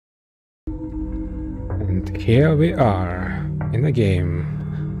And here we are in the game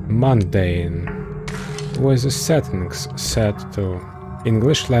Mundaun, with the settings set to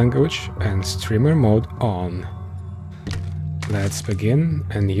English language and streamer mode on. Let's begin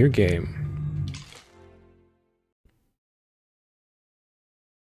a new game.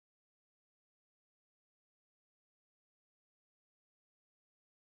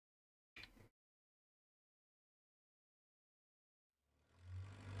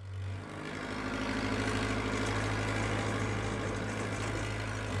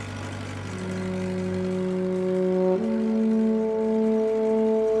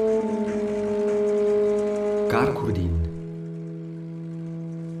 Car Curdin.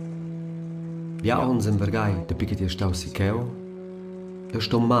 Bia ons en vergai de pique ti stau si cheu. Eu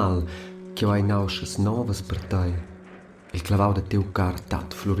sto mal che hai nauschas novas partai. Il clavau de teu car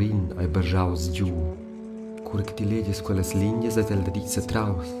tat florin ai berjaus giù. Cura che ti leges quelles lingues et el dedica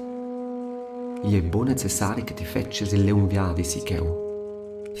traus. I è bon necessari che ti fetches il leun viadi si cheu.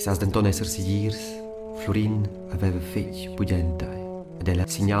 Ti sas denton esser si girs, florin aveva fetch pudentai. Ed el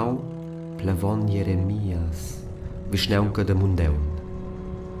signau Plavon Jeremias, Vischneunca de Mundaun.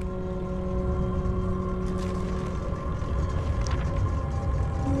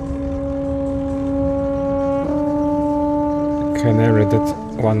 Can I read it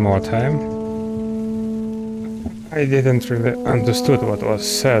one more time? I didn't really understood what was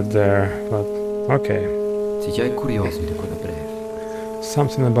said there, but okay. Si già è curioso di quella breve.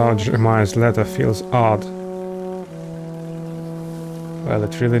 Something about Jeremiah's letter feels odd. Well,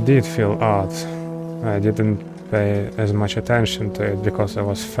 it really did feel odd. I didn't pay as much attention to it because I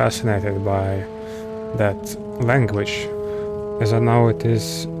was fascinated by that language. As I know, it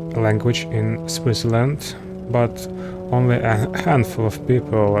is a language in Switzerland, but only a handful of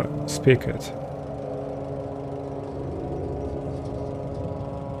people speak it.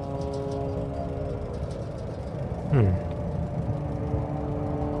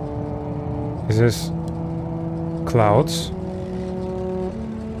 Is this clouds?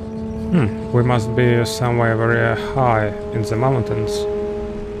 We must be somewhere very high in the mountains.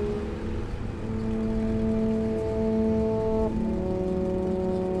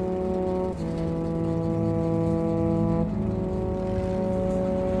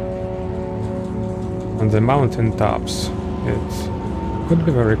 On the mountain tops. It could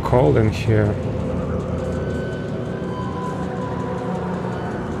be very cold in here.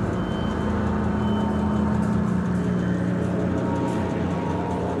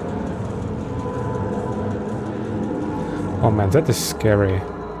 Oh man, that is scary.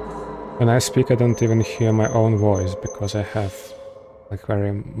 When I speak I don't even hear my own voice because I have like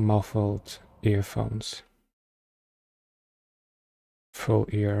very muffled earphones. Full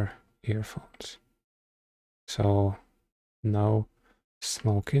ear earphones. So no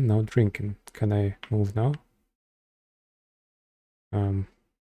smoking, no drinking. Can I move now? I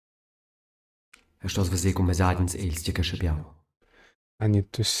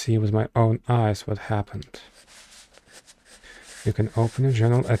need to see with my own eyes what happened. You can open a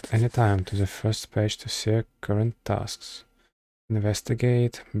journal at any time to the first page to see current tasks.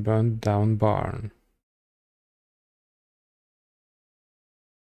 Investigate burned down barn.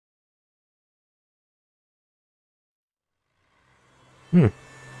 The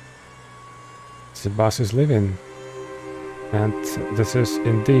boss is living. And this is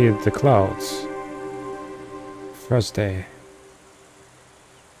indeed the clouds. First day.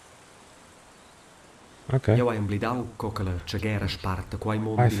 Okay. I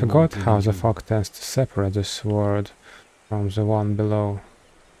forgot how the fog tends to separate the sword from the one below.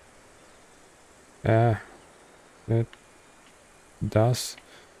 Yeah, it does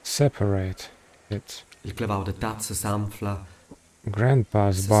separate it.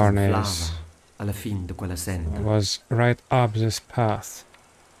 Grandpa's barn was right up this path.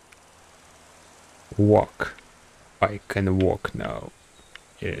 Walk. I can walk now.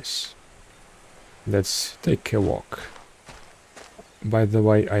 Yes. Let's take a walk. By the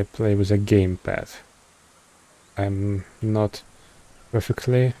way, I play with a gamepad. I'm not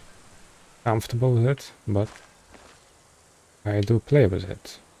perfectly comfortable with it, but I do play with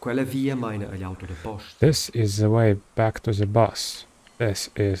it. This is the way back to the bus.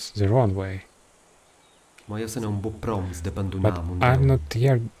 This is the wrong way. But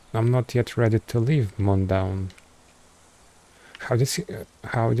I'm not yet ready to leave Mundaun. How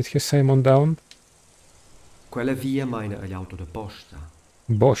did he say Mundaun? Quella via meine agli auto de posta.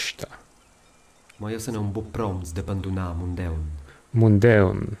 Bosta. Ma io sono un po' proms de abbandonar Mundaun.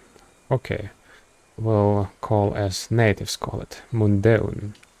 Mundaun. Okay. We'll call as natives call it.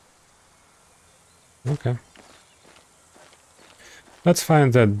 Mundaun. Okay. Let's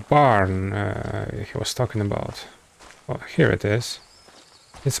find that barn he was talking about. Oh, here it is.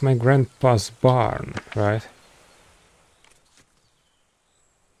 It's my grandpa's barn, right?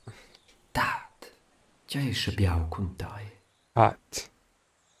 Dad, ce ai scebiau contai?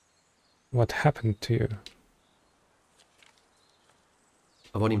 What happened to you?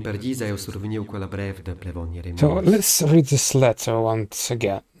 Avon in Perdisa io surveniu quella breve de plevoniere. So let's read this letter once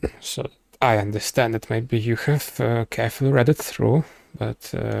again. So I understand that maybe you have carefully read it through,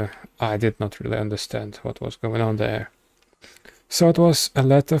 but I did not really understand what was going on there. So it was a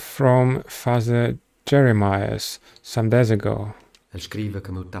letter from Father Jeremias some days ago. El scrive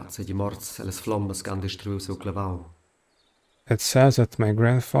che meu tazza di morts e les flommas can destruiu seu clavau. It says that my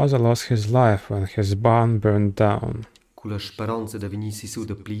grandfather lost his life when his barn burned down. Cu la speranza de venissi su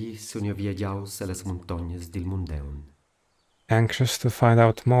de pli sonia viagiaus e les montagnes dil Mundaun. Anxious to find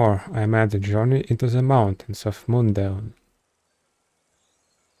out more, I made a journey into the mountains of Mundaun.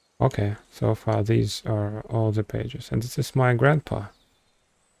 Okay, so far these are all the pages, and this is my grandpa.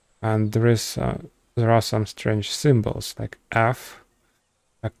 And there are some strange symbols like F,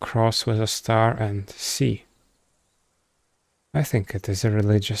 a cross with a star, and C. I think it is a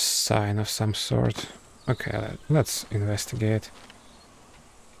religious sign of some sort. Okay, let's investigate.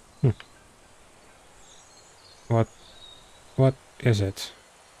 What is it?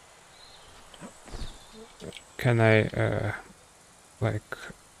 Can I like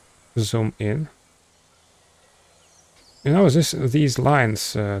zoom in? You know, these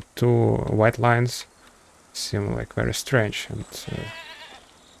lines, two white lines, seem like very strange and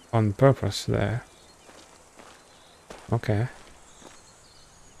on purpose there. Okay.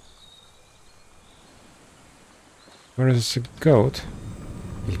 Where is the goat?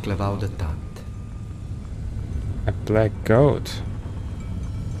 Il clavau de tat. A black goat.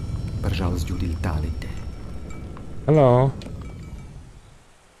 Perjaus giù dil talite. Hello.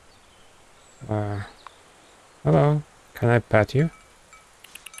 Hello. Can I pet you?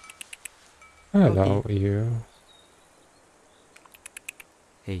 Hello, you.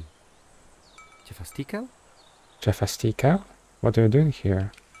 Hey. Ce fastica? Jeffastica? What are you doing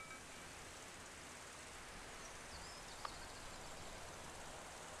here?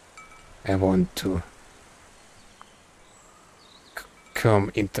 I want to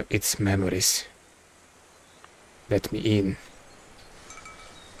come into its memories. Let me in.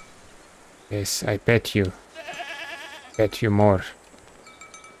 Yes, I pet you. Pet you more.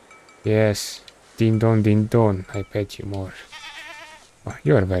 Yes, ding dong, I pet you more. Oh,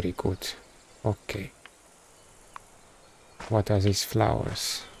 you're very good. Okay. What are these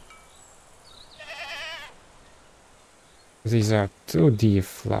flowers? These are 2D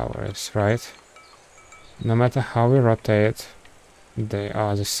flowers, right? No matter how we rotate, they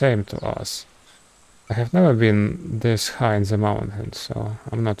are the same to us. I have never been this high in the mountains, so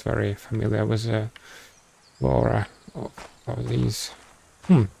I'm not very familiar with the flora of these.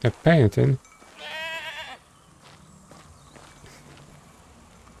 A painting.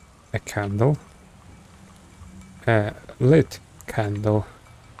 A candle. A lit candle.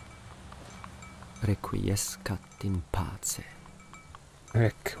 Requiescat in pace.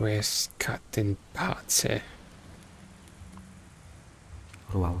 Requiescat in pace.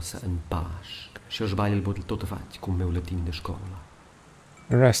 Ruausa in pace. Se sbaglio il bodel tot fatg cum meu latin de scola.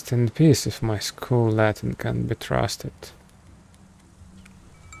 Rest in peace if my school Latin can be trusted.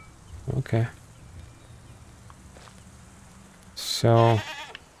 Okay. So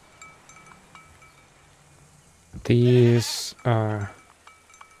these are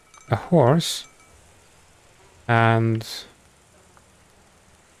a horse and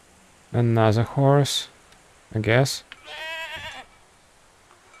another horse, I guess.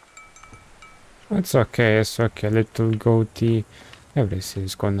 It's okay, little goatee.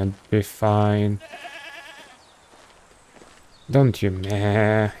 Everything's gonna be fine. Don't you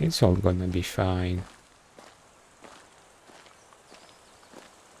meh, it's all gonna be fine.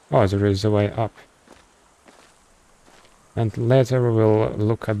 Oh, there is a way up. And later we'll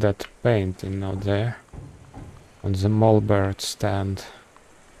look at that painting out there on the Molbert stand.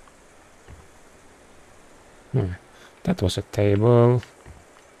 That was a table.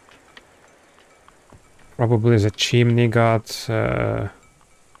 Probably the chimney got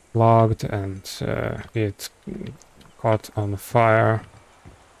clogged and it caught on fire.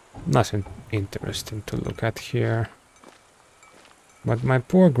 Nothing interesting to look at here. But my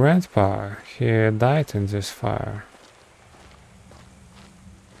poor grandpa, he died in this fire.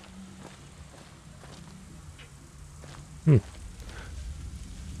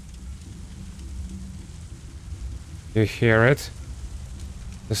 You hear it?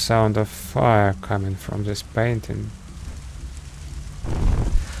 The sound of fire coming from this painting.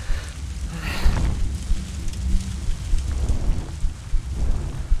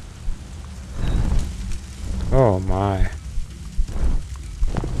 my.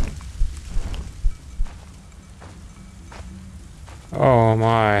 Oh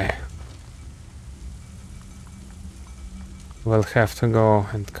my. We'll have to go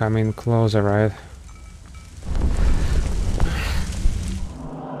and come in closer, right?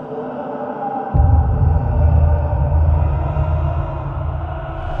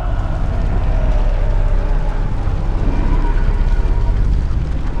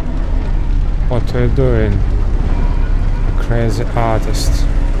 What are you doing? You crazy artist.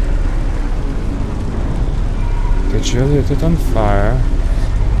 Did you lit it on fire?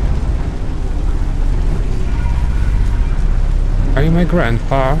 Are you my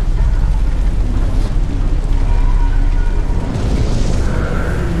grandpa?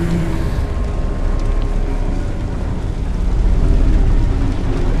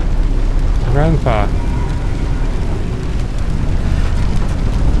 Grandpa.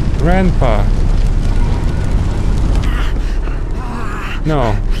 Grandpa.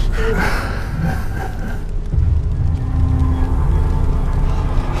 No.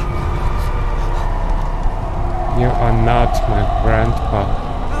 You are not my grandpa.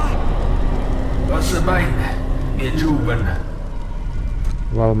 Passa bem, minha giovane.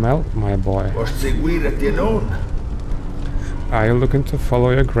 Well, Mel, my boy. Posso seguir até non? Are you looking to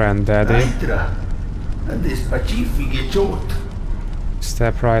follow your granddaddy? Entra. Ande pacific e ciot.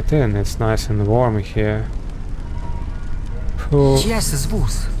 Step right in, it's nice and warm here. Who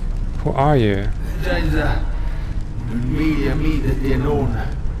are you? Già, un miglia mida te non.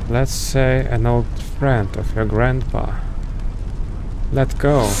 Let's say an old friend of your grandpa. Let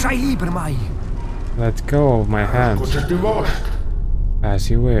go. Let go of my hand. Cosa ti vost? As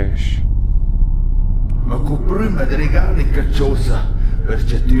you wish. Ma co prima de regali cacciosa,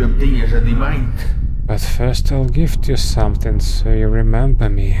 perché tu am tinhas a di mind. But first I'll gift you something so you remember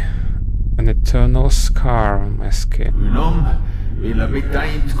me. An eternal scar on my skin. Un om, il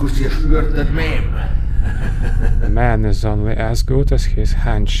abitant co si spürt ad mem. A man is only as good as his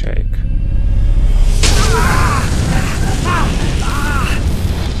handshake.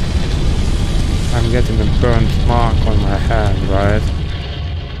 I'm getting a burnt mark on my hand, right?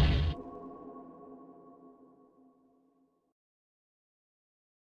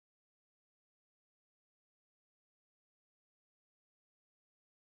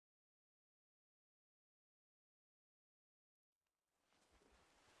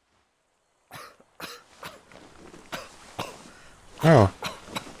 Oh,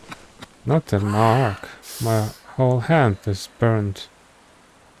 not a mark. My whole hand is burned.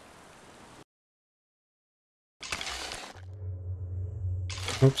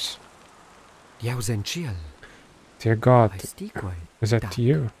 Oops. Dear God, is that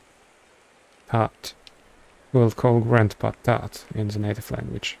you? Tat. We'll call Grandpa Tat in the native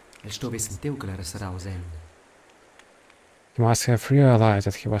language. He must have realized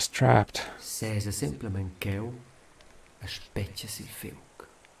that he was trapped.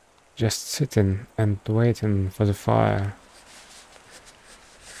 Just sitting and waiting for the fire.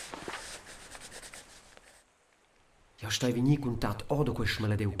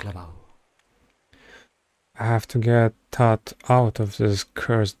 I have to get Tat out of this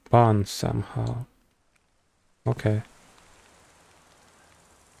cursed bond somehow. Okay.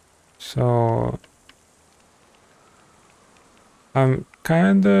 So I'm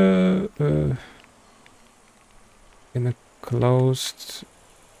kinda in a close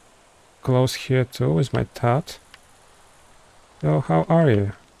here too with my Tat. So how are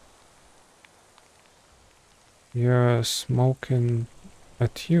you? You're smoking a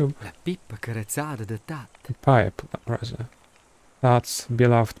tube. A pipe, rather. Tat's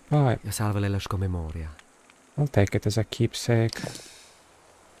beloved pipe. I'll take it as a keepsake.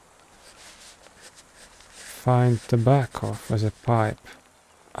 Find tobacco with a pipe.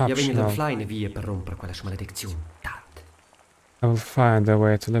 Optional. I will find a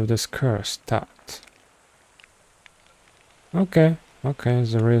way to live this curse, Tat. Okay,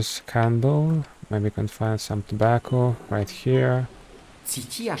 there is a candle. Maybe we can find some tobacco right here.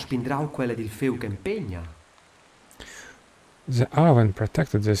 The oven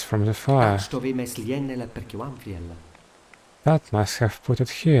protected this from the fire. That must have put it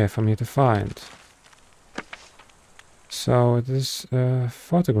here for me to find. So it is a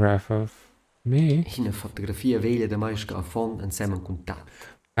photograph of me.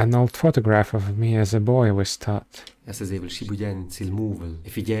 An old photograph of me as a boy with Tat.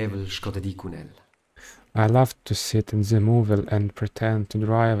 I loved to sit in the movil and pretend to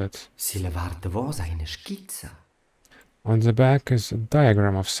drive it. On the back is a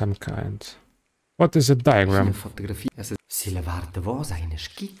diagram of some kind. What is a diagram?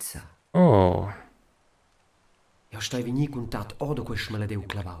 Oh. Io stai vini contat o da quel maledeu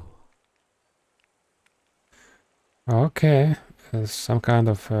clavau. Okay, some kind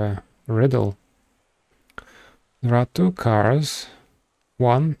of riddle. There are two cars,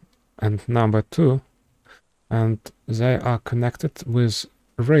 one and number 2, and they are connected with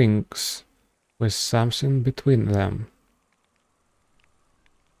rings with something between them.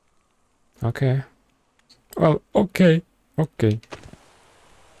 Okay. Well, okay.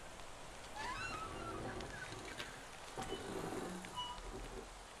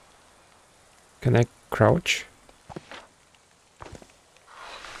 Can I crouch?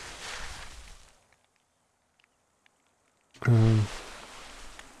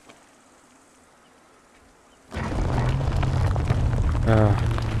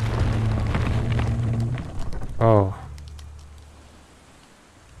 Oh.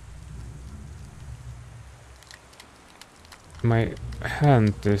 My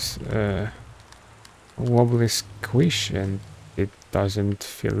hand is wobbly squish and it doesn't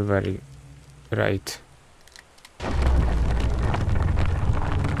feel very right.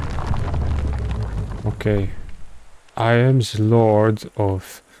 Okay. I am the lord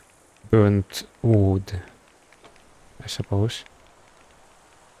of burnt wood, I suppose.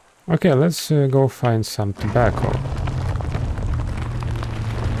 Okay, let's go find some tobacco.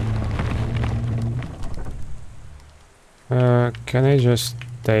 Can I just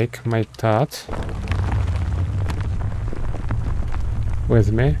take my tot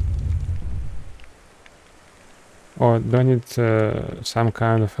with me? Or do I need some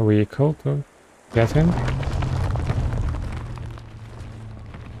kind of a vehicle to get him?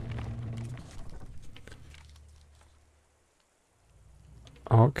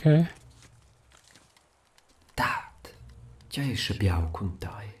 Okay. Tat, già esce biau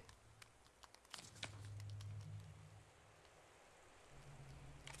contai.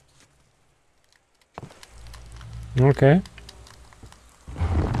 Okay.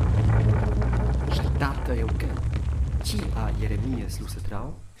 Tata è ok. Chi ha Jeremias lo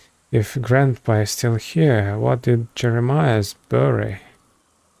satrau? If Grandpa is still here, what did Jeremiah's bury?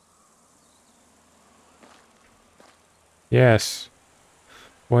 Yes.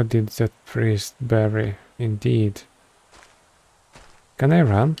 What did that priest bury? Indeed. Can I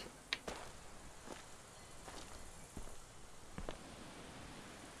run?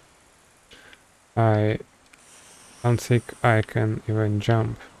 I don't think I can even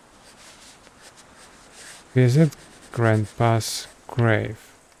jump. Visit Grandpa's grave.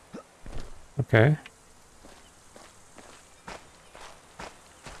 Okay.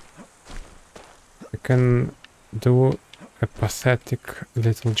 I can do a pathetic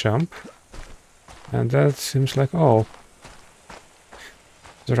little jump. And that seems like all.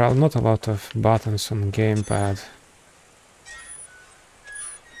 There are not a lot of buttons on gamepad.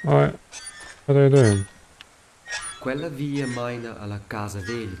 Oh, what are you doing? Quella via maina alla casa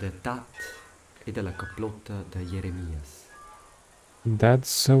veglia de Tat e della caplotta de Jeremias.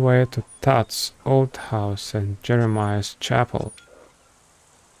 That's the way to Tut's old house and Jeremiah's chapel.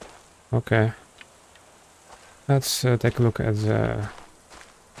 Okay. Let's take a look at the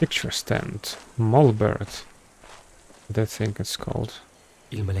picture stand. Molbert. I think it's called.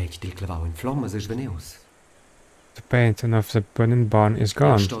 Il maletg del clavau in flammas es veneus. The painting of the burning barn is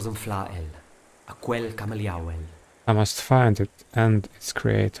gone. Stos en fla el. A quel cameliau el. I must find it and its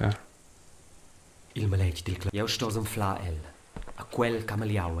creator. Il maletg del clavau stos en fla el. A quel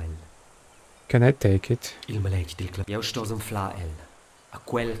cameliau el. Can I take it? Il maletg del clavau stos en fla el. A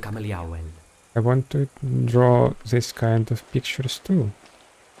quel cameliau el. I want to draw this kind of pictures too.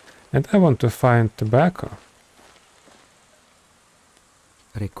 And I want to find tobacco.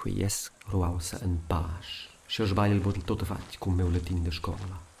 Requies ruausa en pace. Se sbaglio il bottle tutto fatto con meu latin de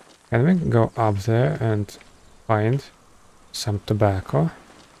scola. Can we go up there and find some tobacco?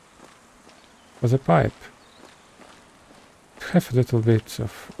 For the pipe. Have a little bit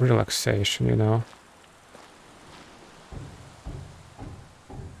of relaxation, you know.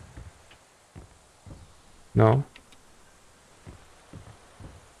 No?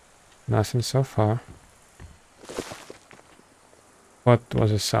 Nothing so far. What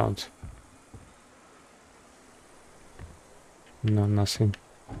was the sound? No, nothing.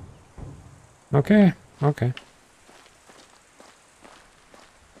 Okay, okay.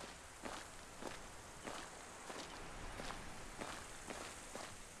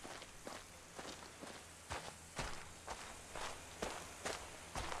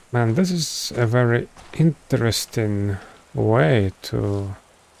 Man, this is a very interesting way to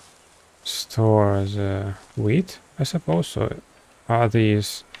store the wheat, I suppose. So are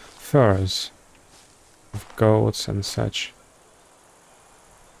these furs of goats and such?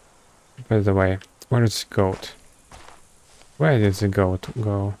 By the way, where is goat? Where did the goat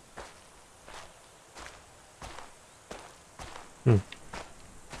go?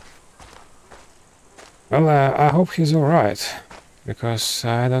 Well, I hope he's alright, because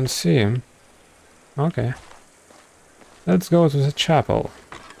I don't see him. Okay. Let's go to the chapel.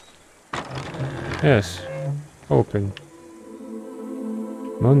 Yes. Open.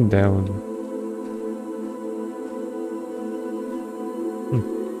 Mundaun.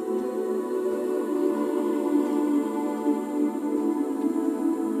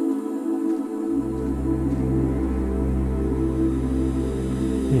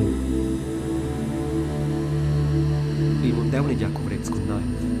 Il Mundaun è già coperto con noi.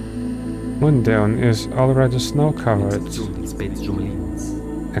 Mundaun is already snow-covered, Excepzione dei spezzi giumelins.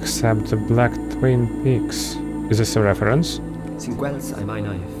 except the black twin peaks. Is this a reference? Sin quels ai mai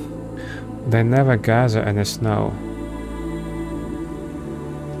naif. They never gather any snow.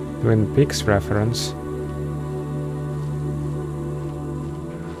 Twin Peaks reference.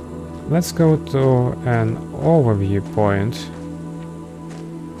 Let's go to an overview point,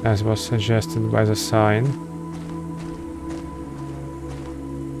 as was suggested by the sign.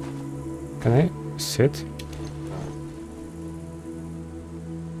 Can I sit?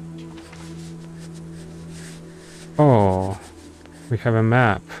 Oh, we have a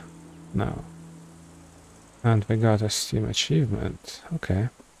map now. And we got a Steam achievement. Okay.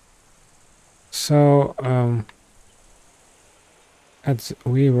 So,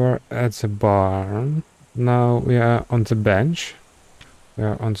 we were at the barn. Now we are on the bench. We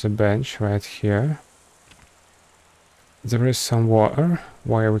are on the bench right here. There is some water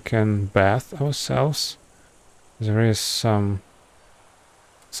where we can bath ourselves. There is some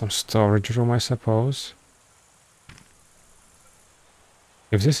storage room, I suppose.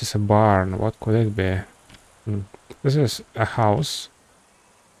 If this is a barn, what could it be? This is a house.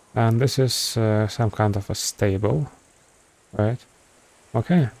 And this is some kind of a stable. Right?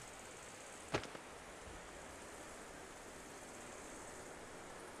 Okay.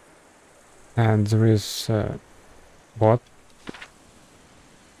 And there is... what?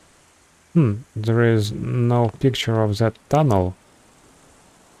 There is no picture of that tunnel.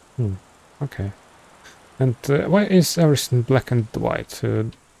 Okay. And why is everything black and white?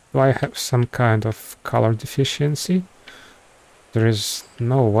 Do I have some kind of color deficiency? There is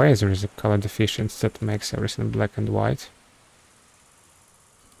no way there is a color deficiency that makes everything black and white.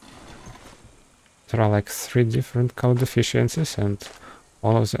 There are like 3 different color deficiencies and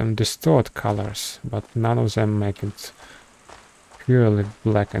all of them distort colors, but none of them make it purely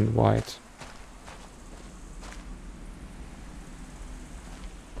black and white.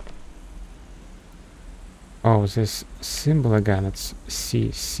 Oh, this symbol again, it's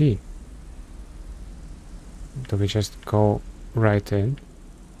CC. Do we just go right in?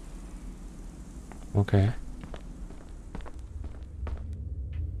 Okay.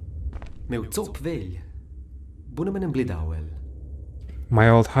 Meu zop vegl. Bunamen en blidauel. My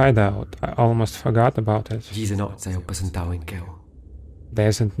old hideout, I almost forgot about it. Gise nots hai passentau in cheu.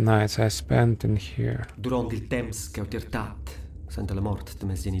 Days and nights I spent in here. Durant il temps che ho tirtat, senta la mort de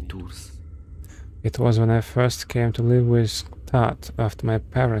mes geniturs. It was when I first came to live with Tat after my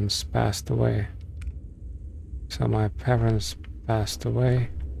parents passed away. So my parents passed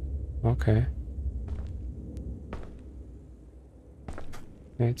away. Okay.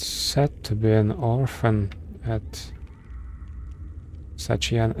 It's sad to be an orphan at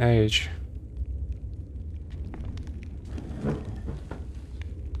such a young age.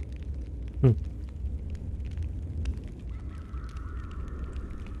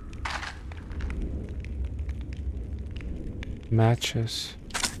 Matches.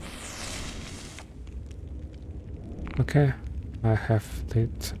 Okay, I have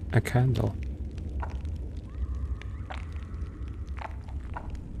lit a candle.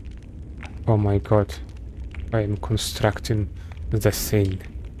 Oh my god, I am constructing the thing.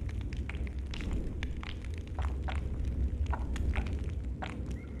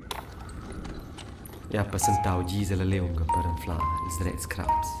 E ha passentau gise la leunga per inflar ils drets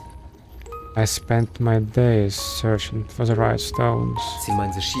crabs. I spent my days searching for the right stones. Si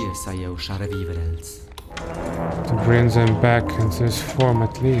meins a schia sai eu schara viver els. To bring them back in this form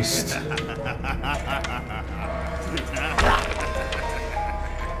at least.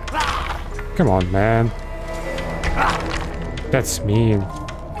 Come on, man. That's mean.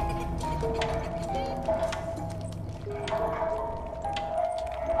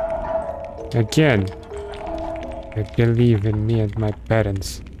 Again, I believe in me and my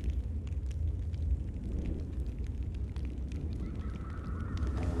parents.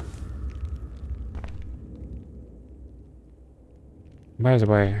 By the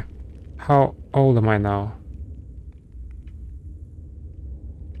way, how old am I now?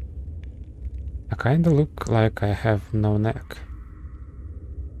 kinda look like I have no neck.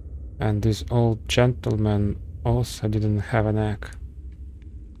 And this old gentleman also didn't have a neck.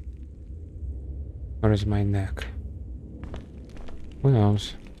 Where is my neck? Who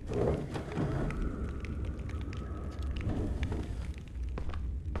knows?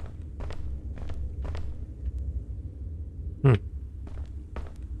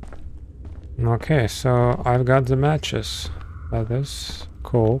 Okay, so I've got the matches. That is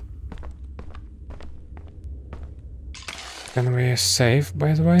cool. Can we save,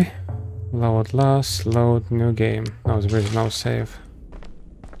 by the way? Load loss, load new game. No, there is no save.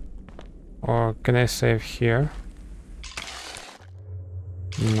 Or can I save here?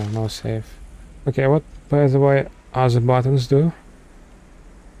 No, no save. Okay, what, by the way, other buttons do?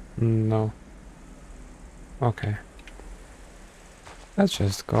 No. Okay. Let's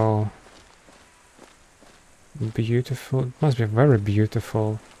just go. Beautiful. It must be very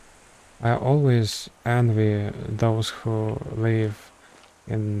beautiful. I always envy those who live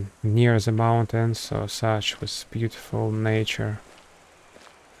in near the mountains or such with beautiful nature.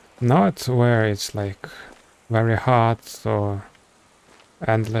 Not where it's like very hot or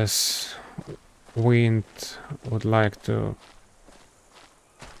endless wind would like to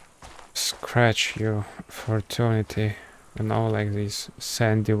scratch you for eternity, you know, like these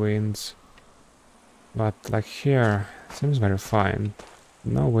sandy winds. But like here, it seems very fine.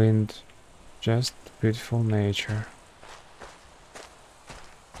 No wind, just beautiful nature.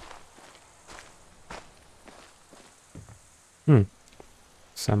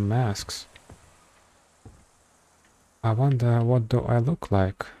 Some masks. I wonder what do I look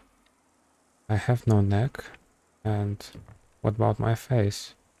like? I have no neck. And what about my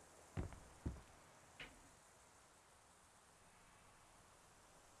face?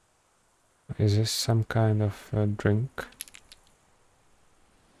 Is this some kind of drink?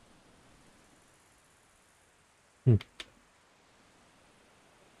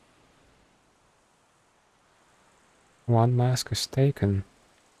 One mask is taken.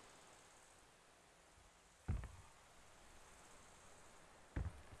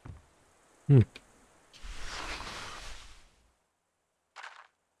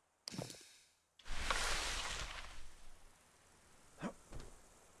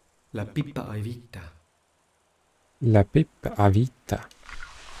 La pipa a vita. La pipe a vita.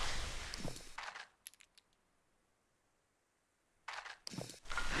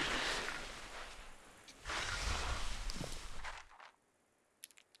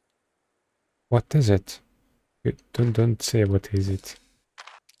 What is it? You don't say what is it.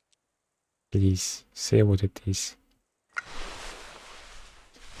 Please, say what it is.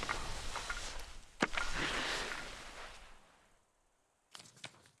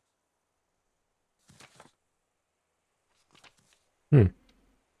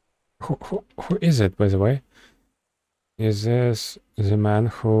 Who is it, by the way? Is this the man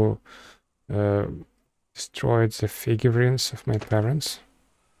who destroyed the figurines of my parents?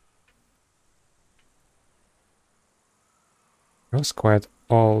 He was quite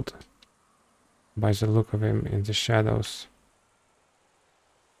old by the look of him in the shadows.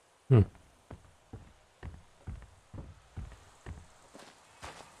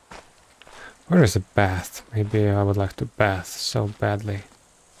 Where is the bath? Maybe I would like to bath so badly.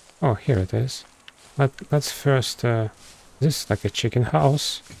 Oh, here it is. Let's first... this is like a chicken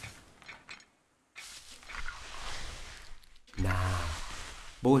house. Nah.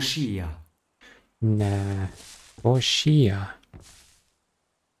 Boshia. Nah. Boshia.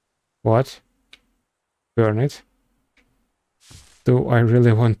 What? Burn it? Do I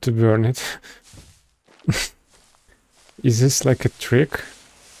really want to burn it? Is this like a trick?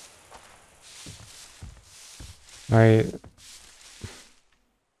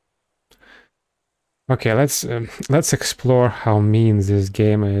 Okay, let's explore how mean this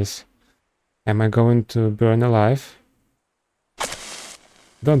game is. Am I going to burn alive?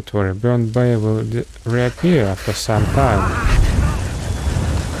 Don't worry, burned by will reappear after some time.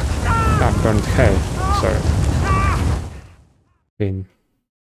 Ah, burned hay. Sorry. Bin.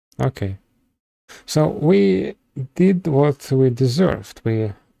 Okay. So we did what we deserved.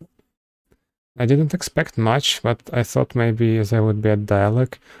 I didn't expect much, but I thought maybe there would be a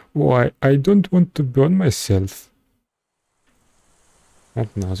dialogue. Why, I don't want to burn myself.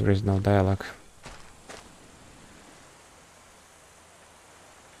 But no, there is no dialogue.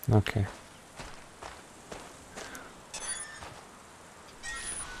 Okay.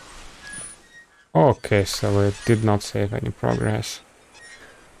 Okay, so it did not save any progress.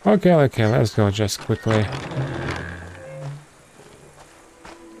 Okay, let's go just quickly.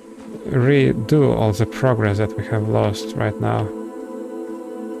 Redo all the progress that we have lost right now.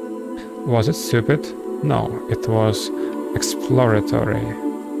 Was it stupid? No, it was exploratory.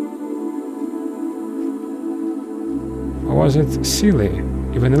 Was it silly?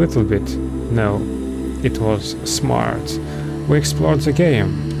 Even a little bit? No, it was smart. We explored the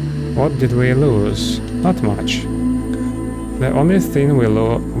game. What did we lose? Not much. The only thing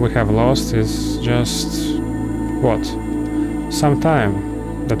we have lost is just... what? Some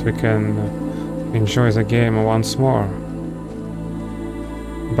time that we can enjoy the game once more.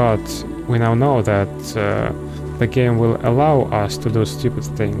 But we now know that the game will allow us to do stupid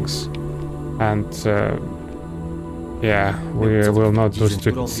things. And yeah, we will not do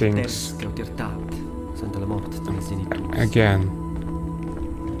stupid things again.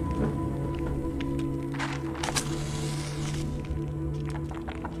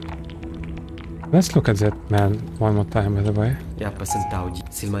 Let's look at that man one more time, by the way.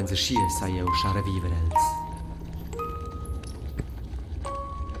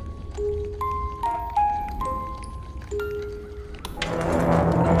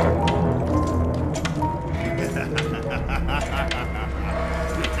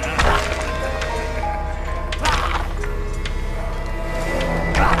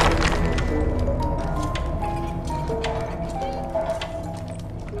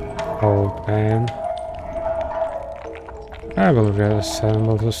 Old man. I will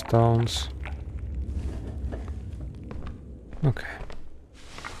reassemble the stones. Okay.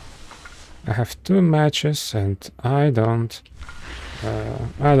 I have 2 matches and I don't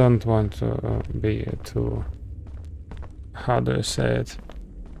want to be too... how do you say it?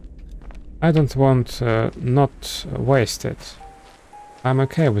 I don't want not waste it. I'm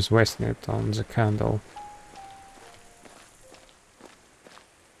okay with wasting it on the candle.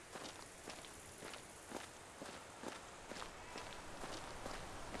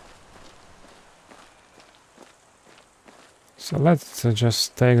 So let's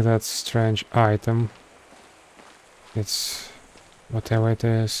just take that strange item. It's whatever it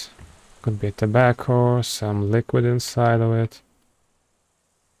is. Could be tobacco, some liquid inside of it.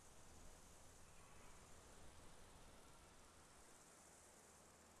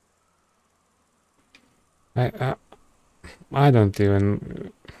 I don't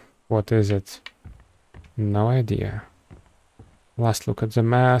even... what is it? No idea. Last look at the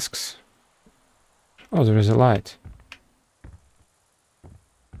masks. Oh, there is a light.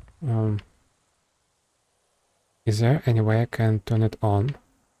 Is there any way I can turn it on?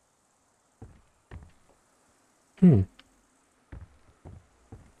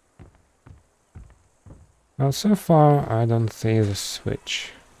 Well, so far I don't see the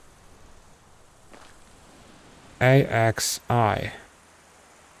switch. AXI.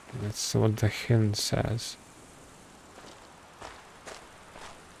 That's what the hint says.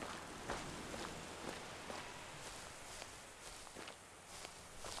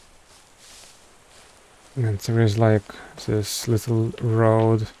 And there is like this little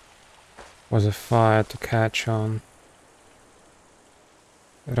road with a fire to catch on.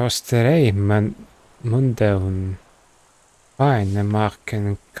 Rosterei Mundaun. Weine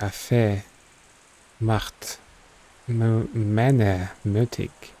machen Kaffee. Macht Männer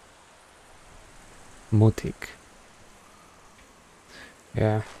mutig. Mutig.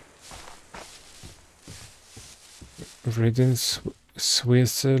 Yeah. Reading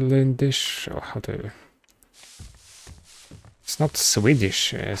Switzerlandish, or how do you... It's not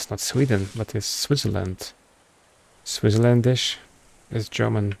Swedish, it's not Sweden, but it's Switzerland. Switzerlandish is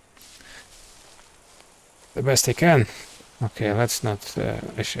German. The best I can. Okay, let's not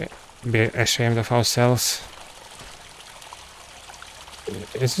be ashamed of ourselves.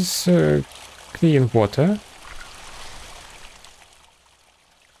 Is this clean water?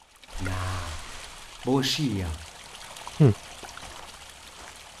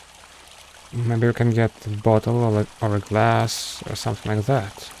 Maybe we can get a bottle or a glass or something like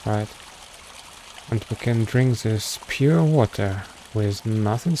that, right? And we can drink this pure water with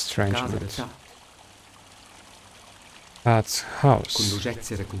nothing strange in it. That's house.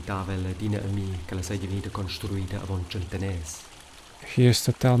 He used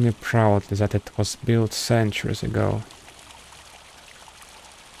to tell me proudly that it was built centuries ago.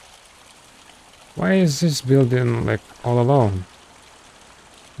 Why is this building like all alone?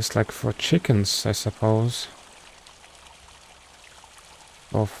 It's like for chickens, I suppose.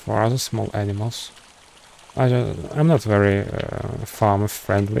 Or for other small animals. I'm not very farmer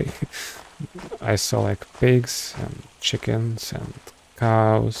friendly. I saw like pigs and chickens and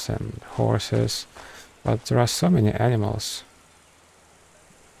cows and horses, but there are so many animals.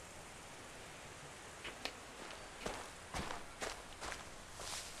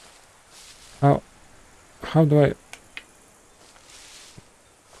 How do I...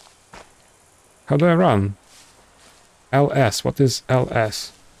 How do I run? LS. What is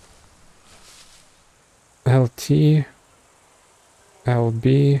LS? LT.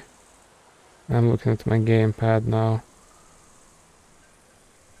 LB. I'm looking at my gamepad now.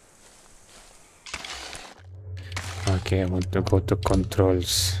 Okay, I want to go to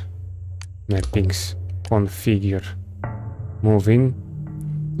controls. Mappings. Configure. Moving.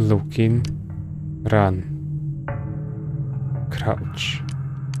 Looking. Run. Crouch.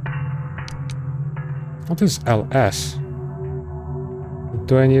 What is LS?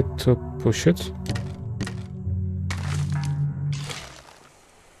 Do I need to push it?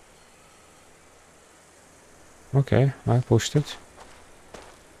 Okay, I pushed it.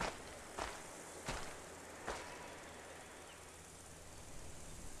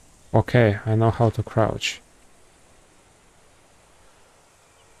 Okay, I know how to crouch.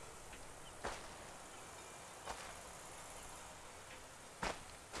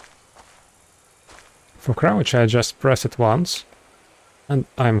 For crouch, I just press it once, and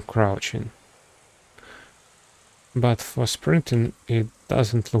I'm crouching. But for sprinting, it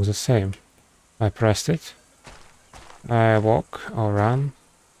doesn't look the same. I pressed it, I walk or run,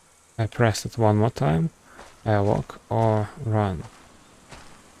 I press it one more time, I walk or run.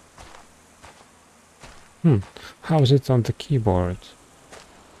 How is it on the keyboard?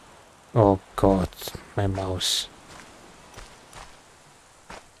 Oh god, my mouse.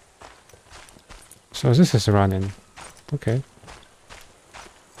 So this is running. Okay.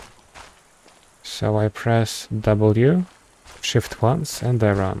 So I press W, shift once, and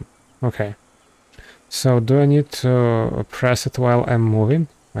I run. Okay. So do I need to press it while I'm moving?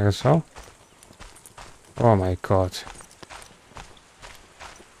 Like so? Oh my god.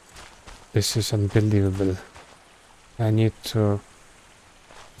 This is unbelievable. I need to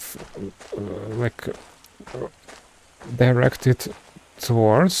direct it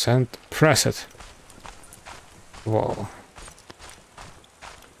towards and press it. Whoa.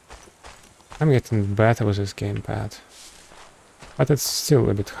 I'm getting better with this gamepad. But it's still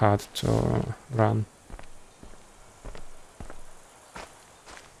a bit hard to run.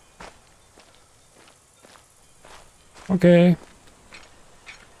 Okay.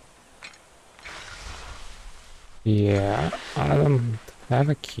 Yeah, I don't have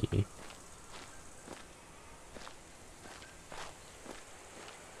a key.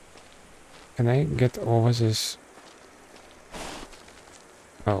 Can I get over this?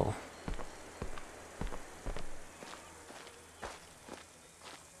 Oh.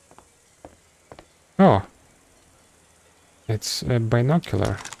 Oh. It's a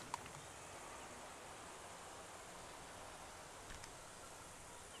binocular.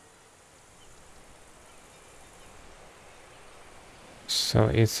 So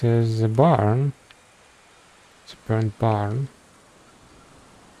it is a barn. It's a burnt barn.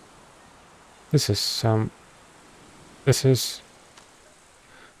 This is This is...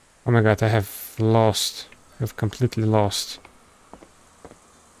 Oh my god, I have lost. I've completely lost.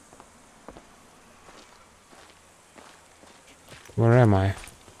 Where am I?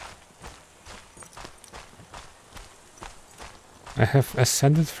 I have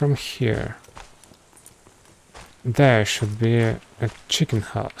ascended from here. There should be a chicken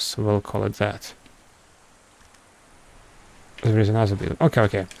house, we'll call it that. There is another building. Okay,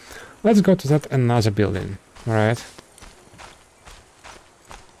 okay. Let's go to that another building, alright?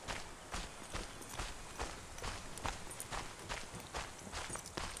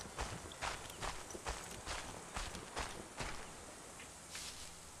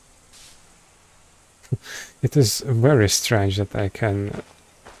 It is very strange that I can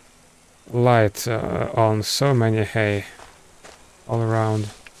light on so many hay all around.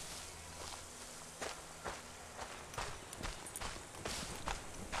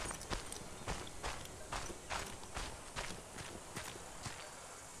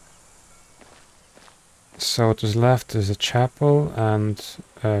 So to the left is a chapel and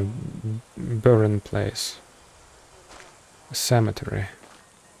a burying place, a cemetery.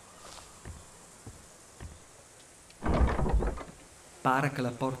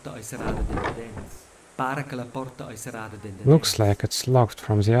 Looks like it's locked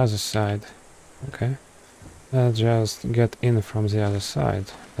from the other side. Okay. Let's just get in from the other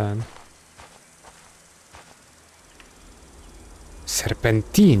side then.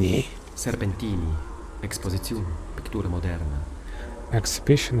 Serpentini. Serpentini. Exposizione. Pittura moderna.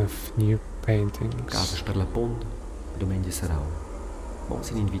 Exhibition of new paintings. Casas per la ponte. Domenica sarau.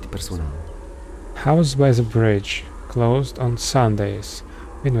 Bons in invite personal. House by the bridge. Closed on Sundays.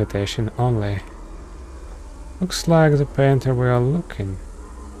 Invitation only. Looks like the painter we are looking.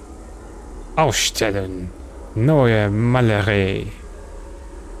 Ausstellen. Neue Malerei.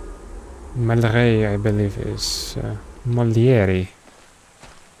 Malray, I believe, is Molieri,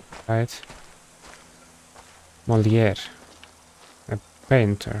 right? Molière, a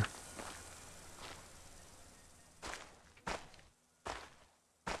painter.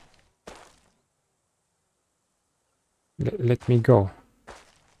 Let me go.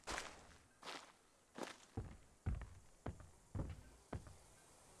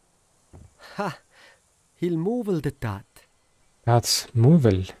 Ha! Il muvel de tat. That's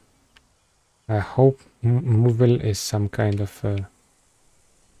Movil. I hope Movil is some kind of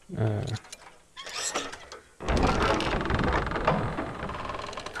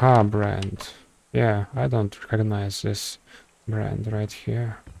car brand. Yeah, I don't recognize this brand right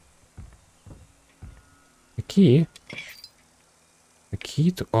here. The key? The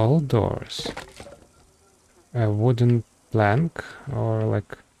key to all doors. A wooden plank, or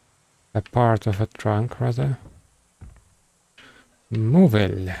like a part of a trunk, rather.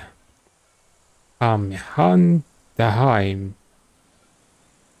 Movil. Am Han daheim.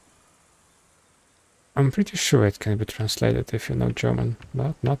 I'm pretty sure it can be translated if you know German,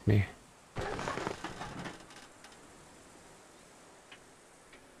 but not me.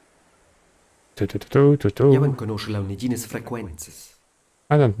 Io conosco le unigines frequences.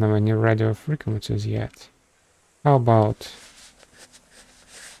 I don't know any radio frequencies yet. How about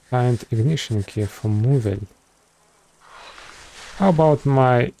find ignition key for moving? How about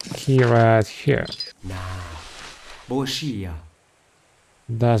my key right here? Nah. Boa scia.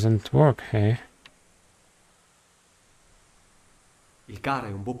 Doesn't work, hey? Il car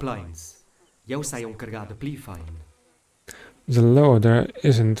è un bo plains. Io sai un cargado pli fine. The loader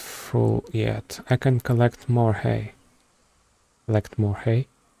isn't full yet. I can collect more hay. Collect more hay?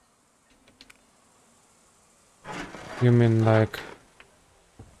 You mean like...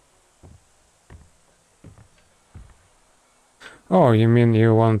 Oh, you mean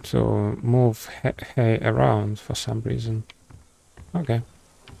you want to move hay around for some reason. Okay.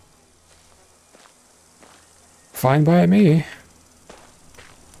 Fine by me.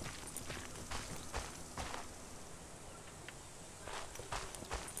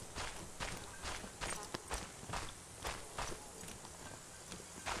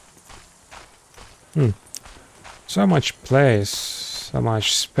 So much place, so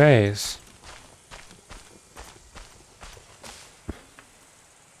much space.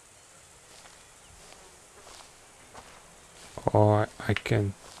 Or I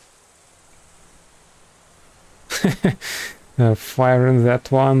can firing that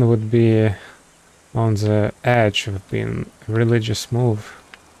one would be on the edge of being a religious move.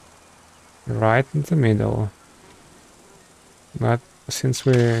 Right in the middle. But since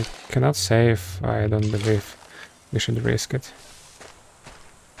we cannot save, I don't believe we should risk it.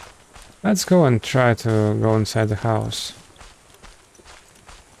 Let's go and try to go inside the house.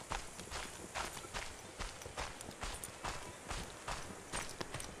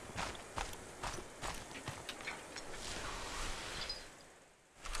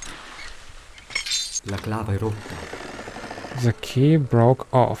 La clava è rotta. The key broke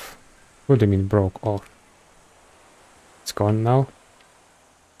off. What do you mean broke off? It's gone now.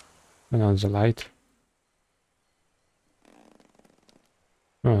 Turn on the light.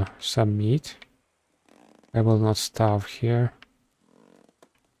 Oh, some meat. I will not starve here.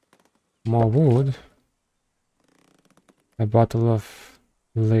 More wood. A bottle of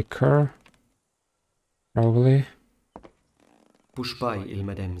liquor. Probably. Puspai il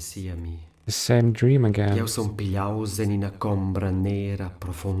madem sia mi. The same dream again. Io son pigliaus in una combra nera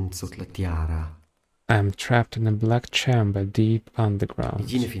profond sot la tiara. I'm trapped in a black chamber deep underground.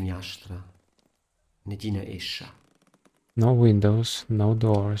 Negina finestra. Negina escia. No windows, no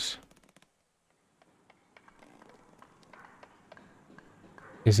doors.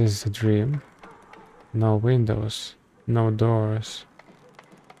 Is this a dream? No windows, no doors.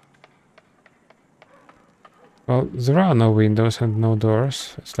 Well, there are no windows and no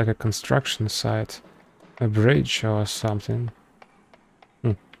doors. It's like a construction site. A bridge or something.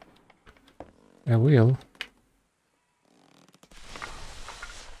 A wheel.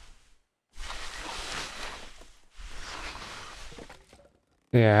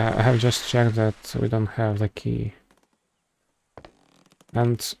 Yeah, I have just checked that we don't have the key.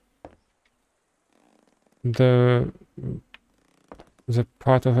 And the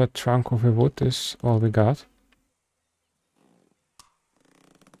part of a trunk of a wood is all we got.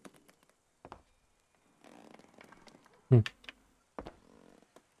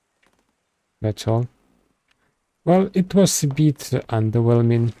 That's all. Well, it was a bit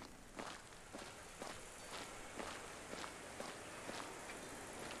underwhelming.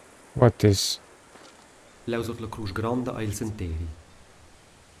 What is? Leusot la cruz gronda a il senteri.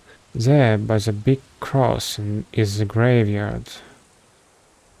 There, by the big cross, is the graveyard.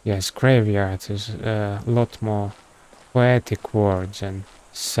 Yes, graveyard is a lot more poetic word than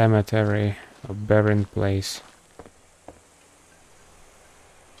cemetery or burying place.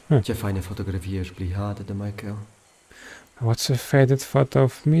 Ce fajne fotografie splihate de Michael. What's a faded photo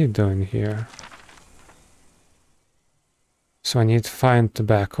of me doing here? So I need to find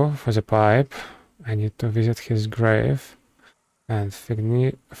tobacco for the pipe. I need to visit his grave. And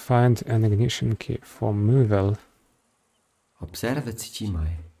find an ignition key for Mundaun. Observați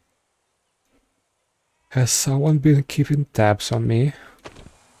mai. Has someone been keeping tabs on me?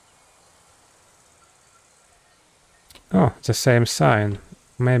 Oh, the same sign.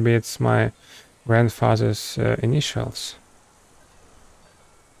 Maybe it's my grandfather's initials.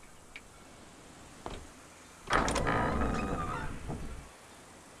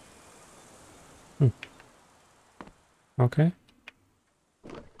 Okay.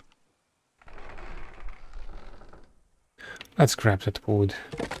 Let's grab that wood.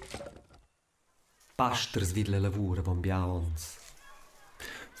 Pastors vid le lavura von biaons.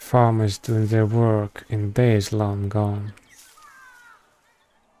 Farmers doing their work in days long gone.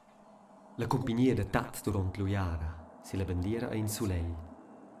 La compagnia de tat durant l'uiara si la bandiera in soleil.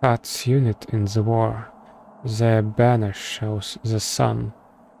 Pat's unit in the war. Their banner shows the sun.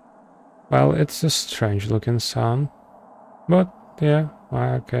 Well, it's a strange looking sun. But yeah,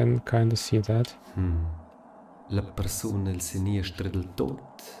 I can kinda see that. La persona il sinistra del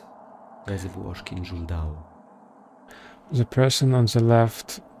tot. Vese vuoschi in giuldau. The person on the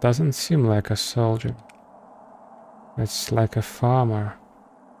left doesn't seem like a soldier. It's like a farmer.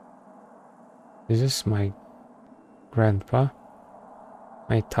 This is my grandpa,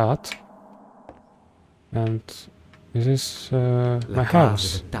 my tat, and this is my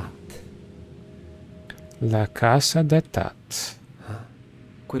house. La casa de tat.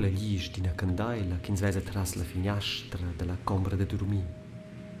 Quella glis di una candaila che svese tras la finestra della camera de dormir.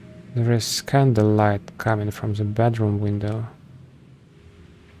 There is candlelight coming from the bedroom window.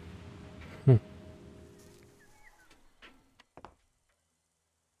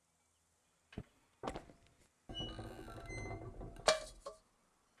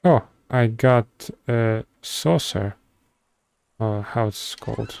 Oh, I got a saucer. Or how it's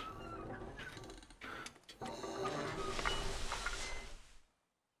called.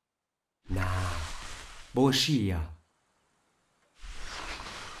 Nah, boa scia.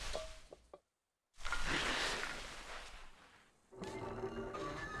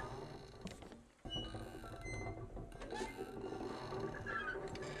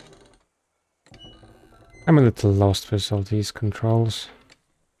 I'm a little lost with all these controls.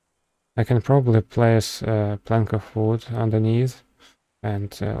 I can probably place a plank of wood underneath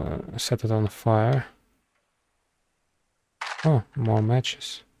and set it on fire. Oh, more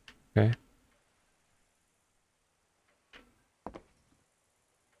matches. Okay.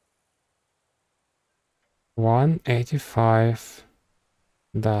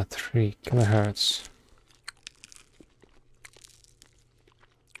 $185.3 kilohertz.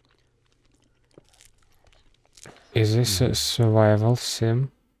 Is this a survival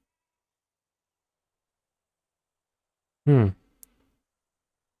sim?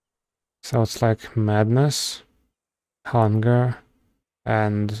 So it's like madness, hunger,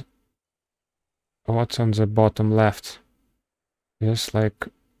 and what's on the bottom left? Just like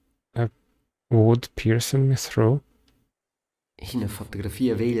a wood piercing me through. In een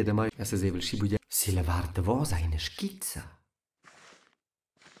fotografie veglia de mai essa sevel scibuia. Si la varta vosa in schizza.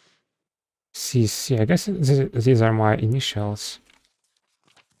 CC, I guess these are my initials.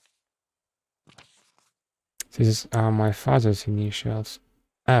 These are my father's initials.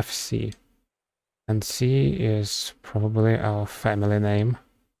 FC. And C is probably our family name.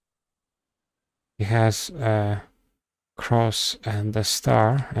 He has a cross and a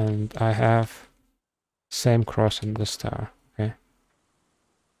star, and I have same cross and the star. Okay.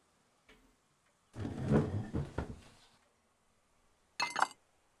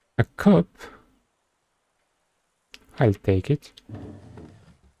 A cup? I'll take it.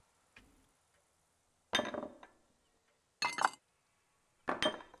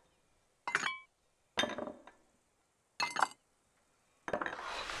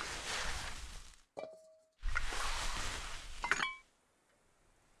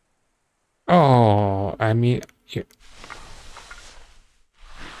 Oh, I mean...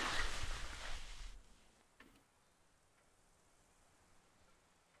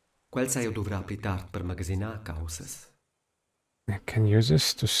 Quel sai io dovrà aplitar per magasinar causas. I can use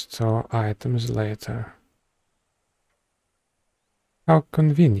this to store items later. How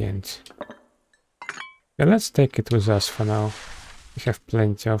convenient. Yeah, let's take it with us for now. We have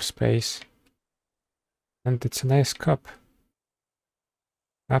plenty of space. And it's a nice cup.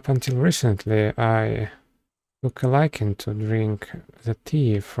 Up until recently, I took a liking to drink the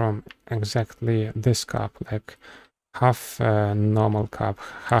tea from exactly this cup, like half a normal cup,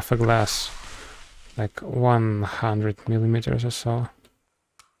 half a glass, like 100 millimeters or so.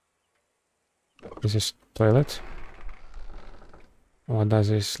 Is this toilet? What does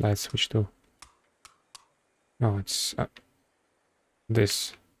this light switch do? No, it's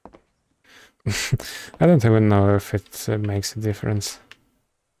this. I don't even know if it makes a difference.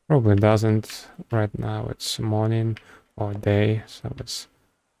 Probably doesn't. Right now it's morning or day, so it's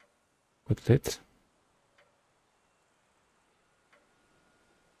good lit.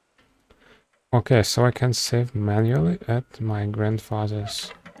 Okay, so I can save manually at my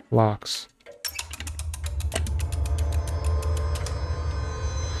grandfather's locks.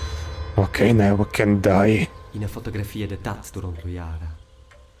 Okay, now we can die. Una fotografia de Tat durant lo jara.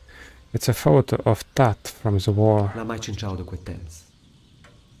 It's a photo of Tat from the war. L'ha mai cinciao da quei temps.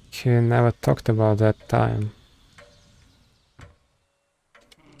 He never talked about that time.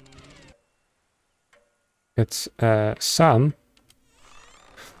 It's a sun.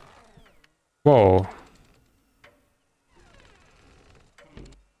 Whoa.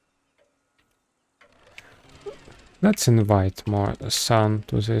 Let's invite more sun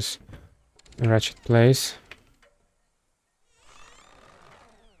to this wretched place.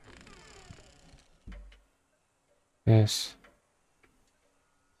 Yes.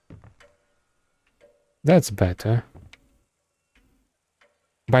 That's better.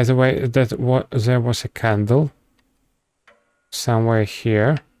 By the way, there was a candle somewhere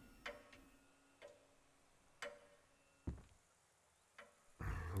here.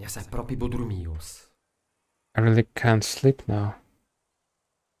 Ja sai proprio bodrumios. I really can't sleep now.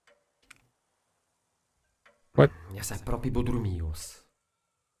 What? Ja sai proprio bodrumios.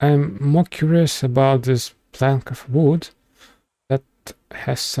 I'm more curious about this plank of wood that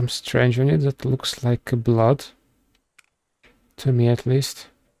has some strange on it that looks like blood. To me, at least.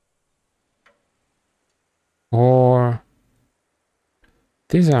 Or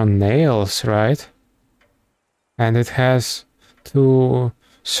these are nails, right? And it has two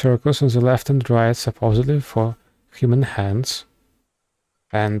circles on the left and right, supposedly for human hands.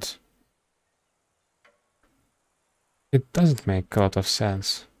 And it doesn't make a lot of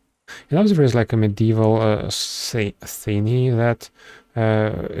sense. You know, there is like a medieval thingy that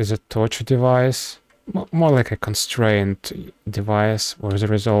is a torture device, more like a constraint device, where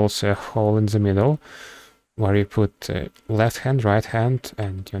there is also a hole in the middle, where you put left hand, right hand,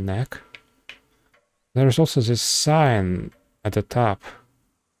 and your neck. There's also this sign at the top.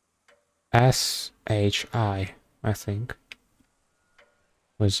 SHI, I think.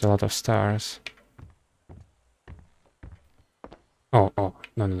 With a lot of stars. Oh,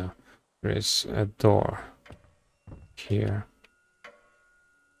 no. There is a door here.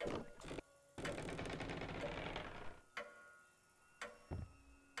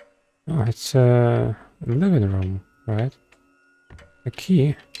 Oh, it's a living room, right? A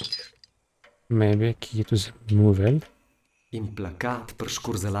key. Maybe a key to the movie. Implacat per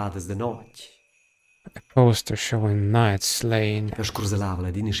scurzeladas de noc. A poster showing knights slain. Per scurzelava la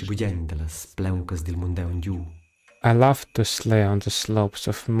dine scibugendelas, pleuncas dil Mundaun giù. I love to slay on the slopes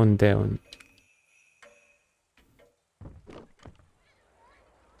of Mundaun.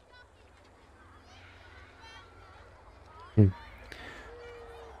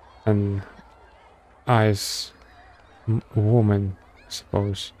 An ice woman, I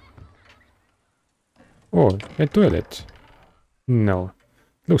suppose. Oh, a toilet. No,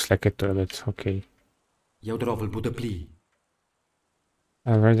 looks like a toilet, okay. Jau drovel bude pli.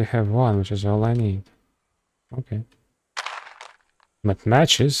 I already have one, which is all I need. Okay. But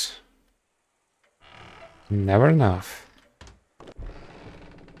matches? Never enough.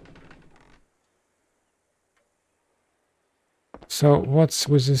 So, what's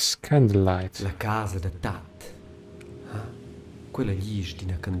with this candlelight? La casa de Tat. Quella glis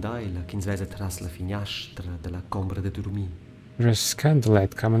d'ina candaila che svesa tras la finestra della combra de dormir. There's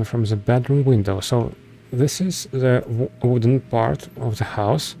candlelight coming from the bedroom window. So, this is the wooden part of the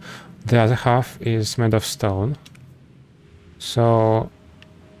house. The other half is made of stone. So,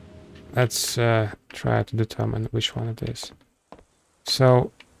 let's try to determine which one it is.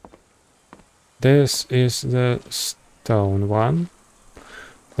 So, this is the stone one.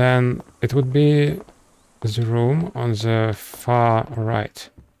 Then it would be the room on the far right.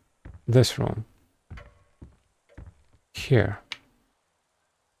 This room. Here.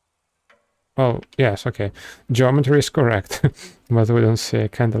 Oh, yes, okay. Geometry is correct, but we don't see a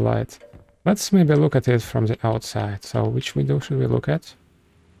candlelight. Let's maybe look at it from the outside. So which window should we look at?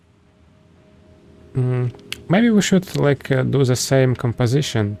 Maybe we should like do the same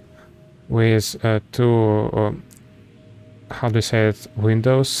composition with two, how do you say it,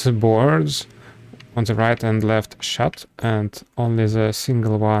 windows, boards on the right and left shut, and only the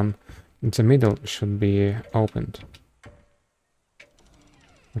single one in the middle should be opened.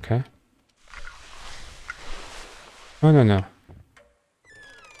 Okay. Oh, no.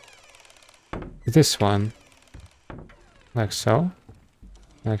 This one. Like so.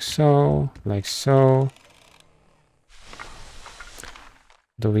 Like so. Like so.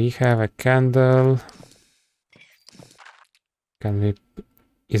 Do we have a candle? Can we...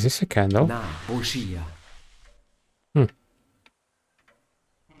 Is this a candle?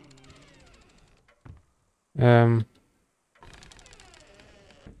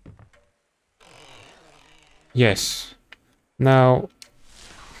 Yes. Now...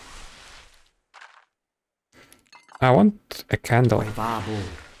 I want a candle.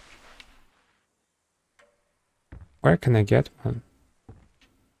 Where can I get one?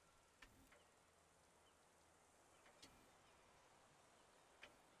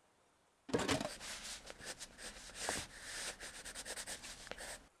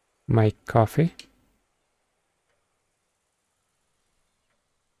 My coffee.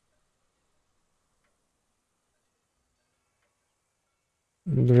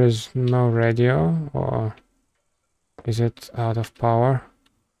 There is no radio, or is it out of power?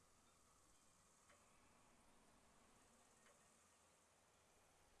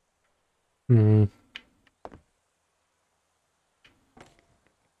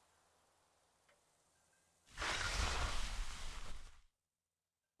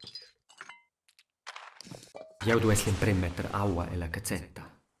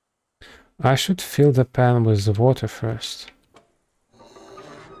 I should fill the pan with the water first.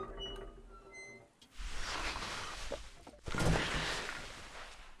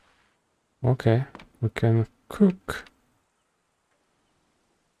 Okay, we can cook.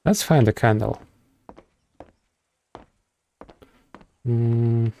 Let's find a candle.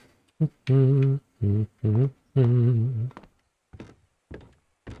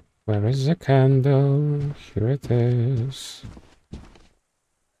 Where is the candle? Here it is.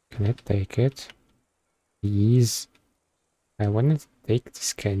 Can I take it? Please. I want to take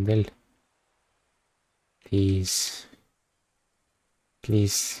this candle. Please.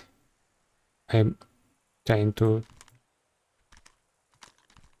 Please. I'm trying to...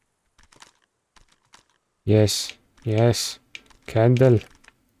 Yes. Yes. Candle.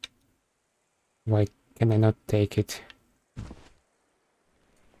 Why can I not take it?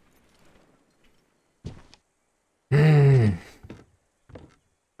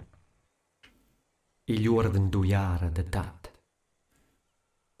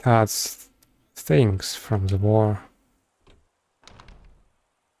 That's things from the war.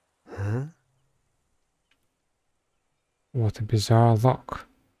 Huh? What a bizarre lock.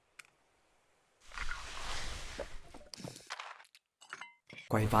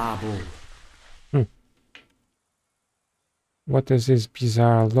 What is this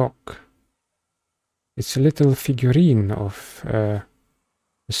bizarre lock? It's a little figurine of a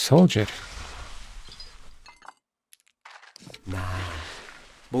soldier.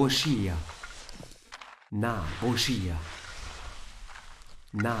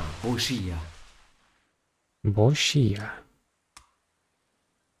 Boshia.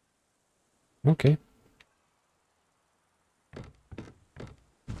 Okay.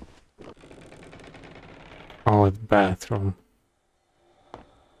 Oh, the bathroom.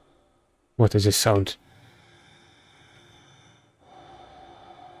 What is this sound?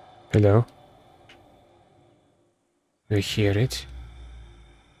 Hello? Do you hear it?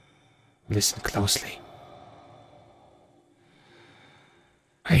 Listen closely.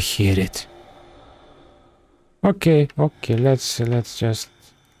 I hear it. Okay, let's just...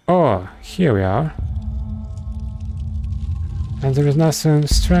 Oh, here we are. And there is nothing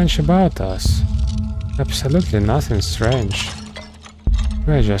strange about us. Absolutely nothing strange.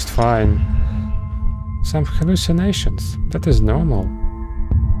 We're just fine. Some hallucinations. That is normal.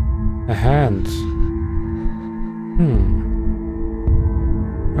 A hand.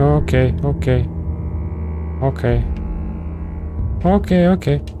 Okay.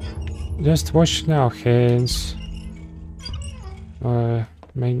 Just watch now, hands.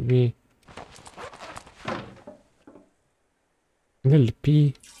 Maybe... Little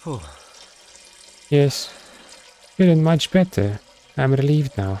pee. Yes. Feeling much better. I'm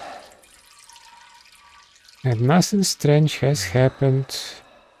relieved now. And nothing strange has happened.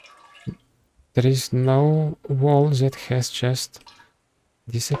 There is no wall that has just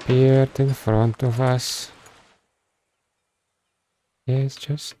disappeared in front of us. It's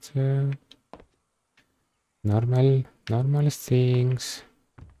just normal things.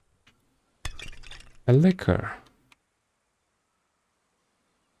 A liquor.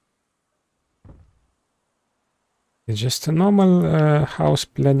 It's just a normal house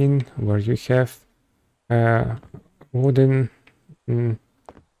planning where you have wooden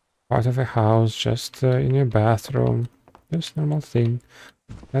part of a house just in your bathroom. Just normal thing.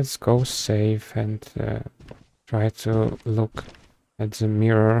 Let's go save and try to look at the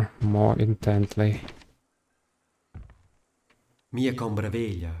mirror more intently. Mia combra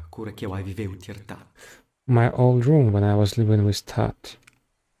veglia, cura che hai viveu tiertà. My old room when I was living with Tat.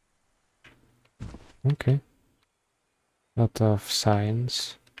 Okay. Lot of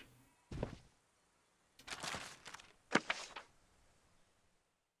science.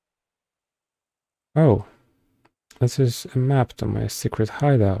 Oh, this is a map to my secret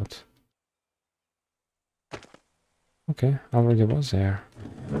hideout. Okay, already was there.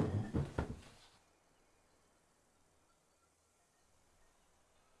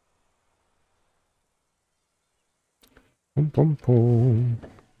 Boom, boom, boom.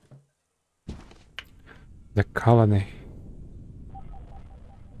 The colony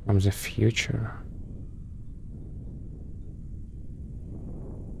from the future.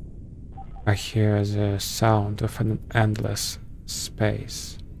 I hear the sound of an endless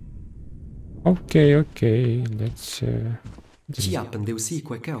space. Okay, let's... Ci appendeu sì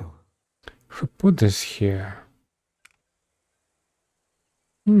quei cau. Who put this here?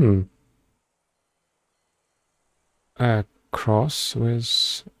 A cross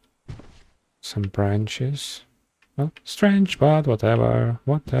with some branches. Well, strange, but whatever.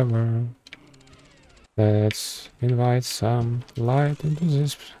 Let's invite some light into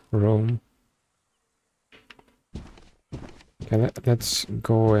this room. Okay, let's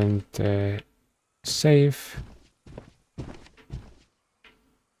go and save.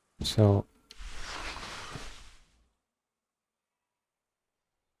 So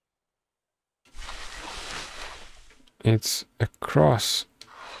it's a cross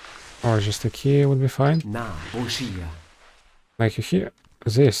or just a key would be fine. Na, boschia. Like you hear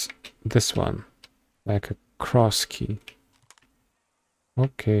this one, like a cross key.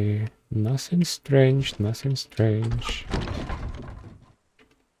 Okay, nothing strange.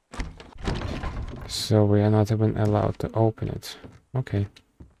 So we are not even allowed to open it. Okay.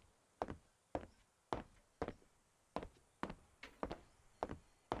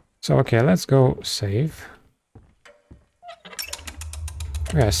 So okay, let's go save.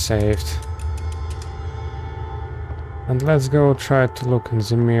 We are saved. And let's go try to look in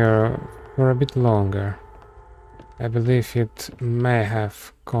the mirror for a bit longer. I believe it may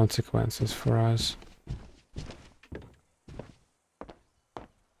have consequences for us.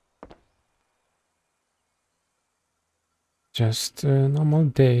 Just a normal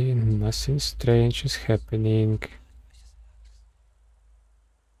day, nothing strange is happening.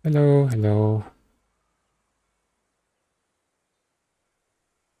 Hello.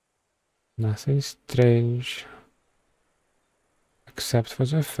 Nothing strange. Except for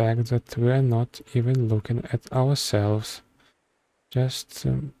the fact that we are not even looking at ourselves. Just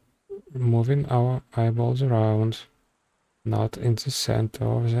moving our eyeballs around. Not in the center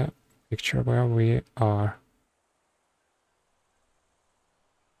of the picture where we are.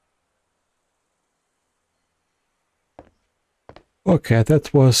 Okay,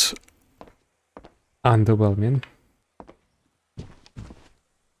 that was underwhelming.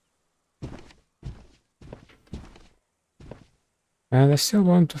 And I still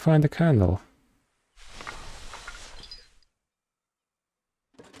want to find a candle.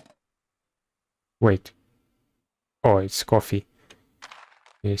 Wait. Oh, it's coffee.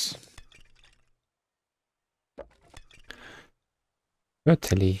 Yes.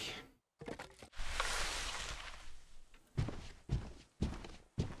 Totally.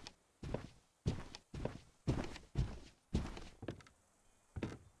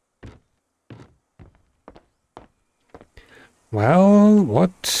 Well,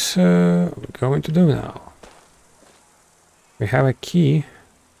 what are we going to do now? We have a key.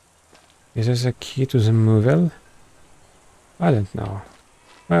 Is this a key to the movil? I don't know.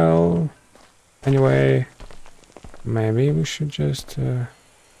 Well, anyway, maybe we should just...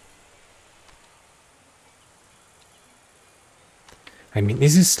 I mean,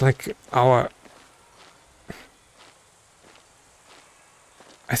 is this like our...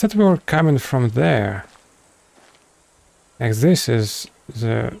 I thought we were coming from there. Like this is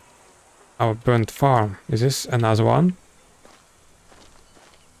our burnt farm. Is this another one?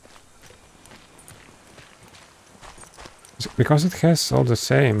 Because it has all the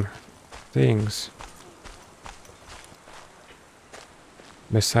same things.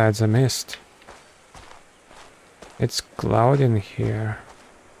 Besides the mist. It's cloudy in here.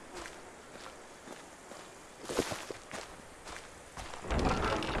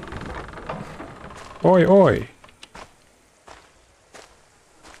 Oi, oi!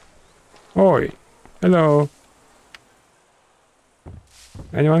 Oi! Hello!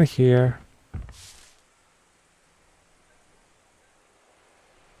 Anyone here?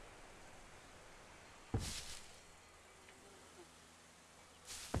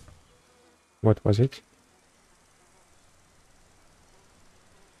 What was it?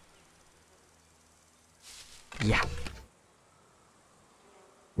 Yeah.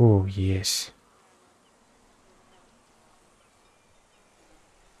 Oh, yes.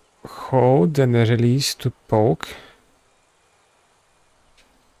 Hold and release to poke.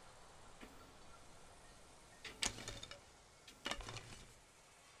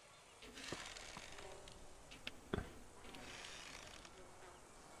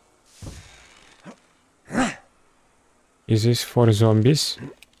 Is this for zombies?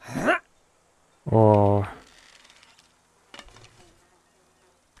 Or...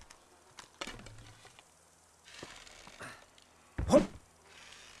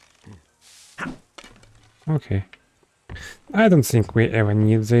 Okay. I don't think we ever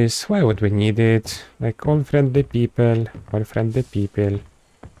need this. Why would we need it? Like, all friendly people. All friendly people.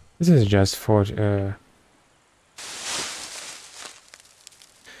 This is just for...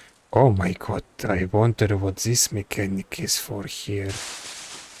 Oh my god, I wonder what this mechanic is for here.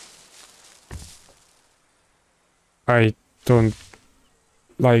 I don't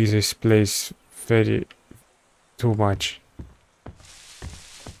like this place very... too much.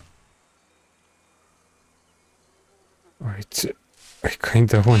 I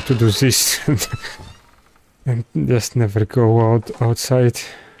kinda want to do this and just never go outside.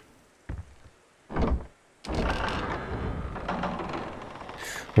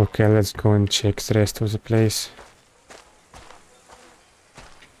 Okay, let's go and check the rest of the place.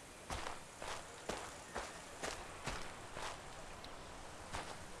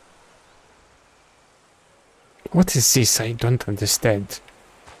 What is this? I don't understand.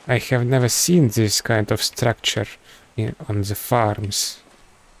 I have never seen this kind of structure on the farms.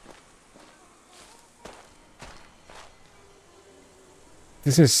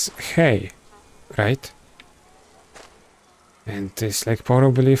 This is hay, right? And it's like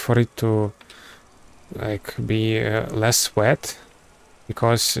probably for it to like be less wet,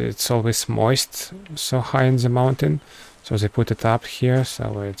 because it's always moist so high in the mountain. So they put it up here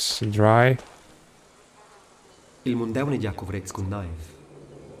so it's dry. Il Mundaun è già covrez con neve.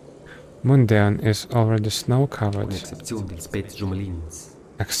 Mundaun is already snow Con covered, excepzione dels pets giumelins.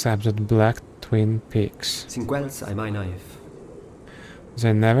 except that black twin peaks. Sin quels hai mai neve.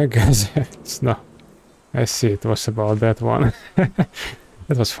 They never get snow. I see, it was about that one.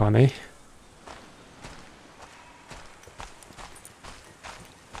 That was funny.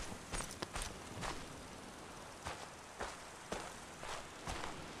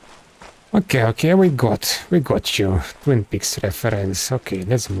 Okay, we got you. Twin Peaks reference. Okay,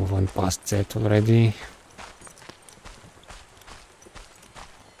 let's move on past that already.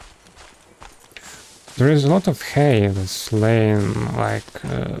 There is a lot of hay that's laying like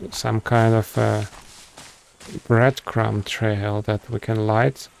some kind of breadcrumb trail that we can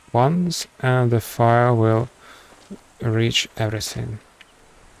light once and the fire will reach everything.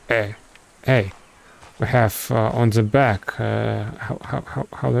 Hey, we have on the back,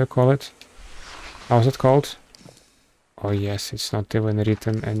 how do I call it? How's it called? Oh yes, it's not even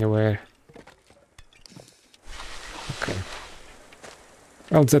written anywhere. Okay.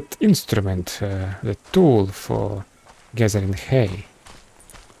 Well, that instrument, the tool for gathering hay.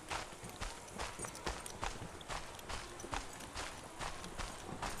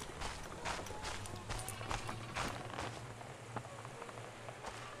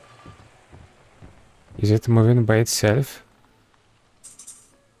 Is it moving by itself?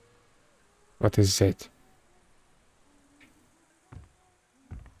 What is that?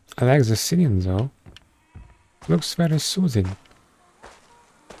 I like the singing though. Looks very soothing.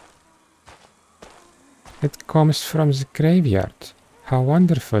 It comes from the graveyard. How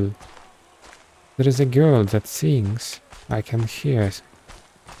wonderful. There is a girl that sings. I can hear it.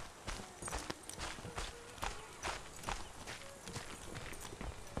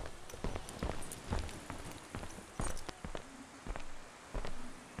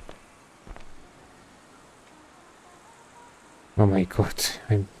 Oh my god,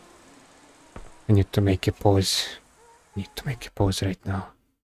 I need to make a pause. Need to make a pause right now.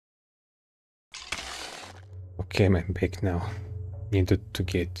 Okay, I'm back now. Needed to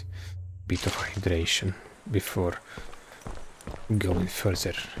get a bit of hydration before going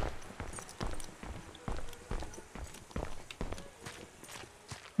further.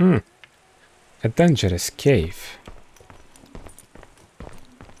 A dangerous cave.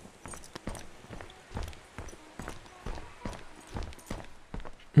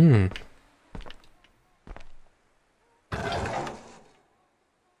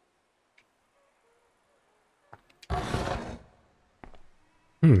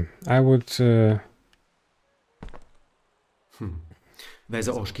 I would...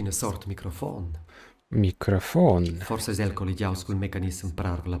 Vesa oschi una sort microfon. Microphone. Forse è el collidiaus col meccanism per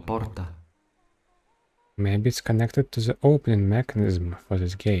aprir la porta. Maybe it's connected to the opening mechanism for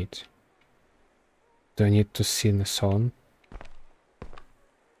this gate. Do I need to sing a song?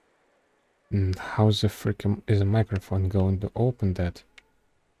 And how the freaking is a microphone going to open that?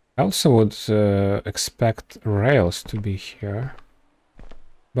 I also would expect rails to be here.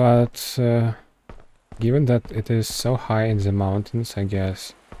 But given that it is so high in the mountains, I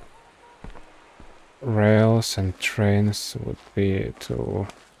guess rails and trains would be too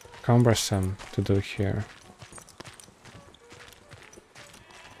cumbersome to do here.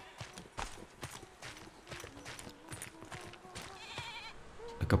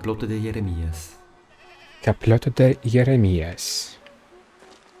 La caplotta de Jeremias. Caplotta de Jeremias.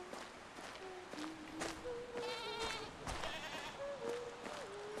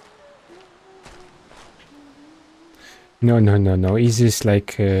 No. Is this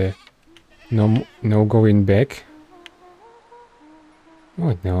like no going back?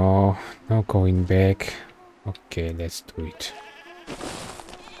 Oh no going back. Okay, let's do it.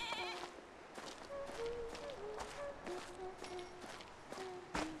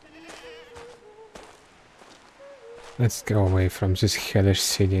 Let's go away from this hellish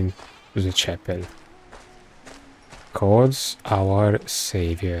ceiling to the chapel. God's our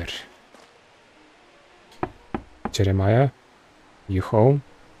savior. Jeremiah, you home?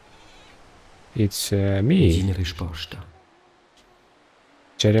 It's me. Gine risposta.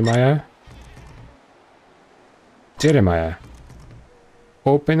 Jeremiah? Jeremiah,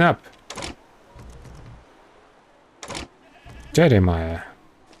 open up. Jeremiah,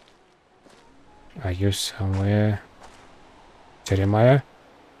 are you somewhere? Jeremiah?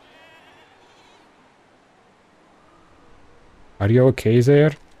 Are you okay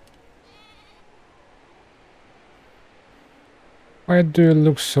there? Why do you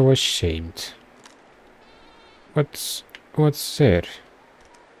look so ashamed? What's there?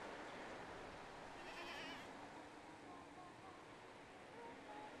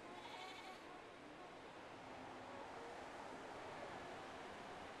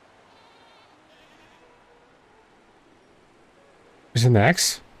 Is an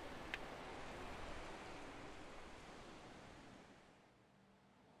axe?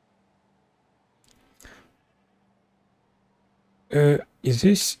 Is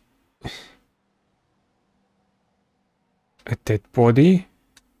this a dead body?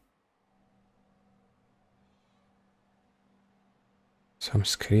 Some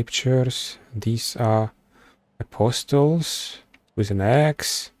scriptures. These are apostles with an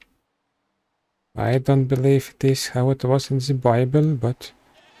axe. I don't believe it is how it was in the Bible, but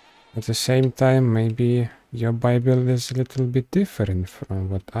at the same time, maybe your Bible is a little bit different from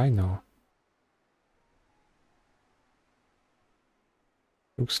what I know.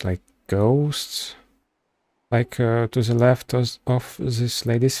 Looks like ghosts. Like to the left of this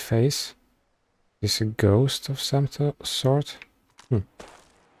lady's face is a ghost of some sort.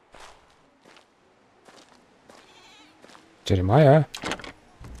 Jeremiah?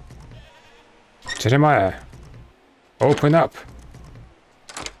 Jeremiah! Open up!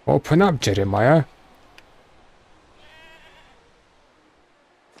 Open up, Jeremiah!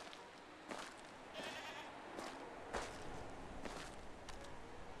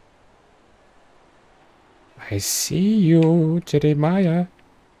 I see you, Jeremiah.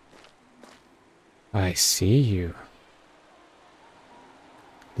 I see you.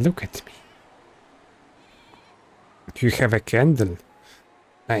 Look at me. You have a candle.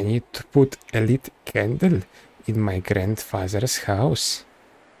 I need to put a lit candle in my grandfather's house.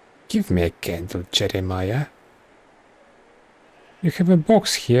 Give me a candle, Jeremiah. You have a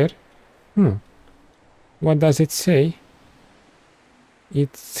box here. What does it say?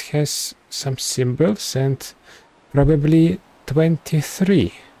 It has some symbols and probably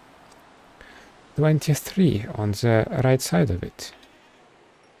 23. 23 on the right side of it.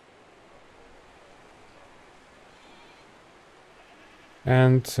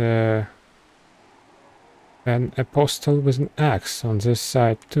 And an apostle with an axe on this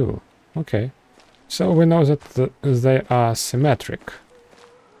side too. Okay. So we know that they are symmetric.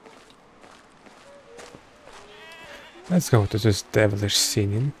 Let's go to this devilish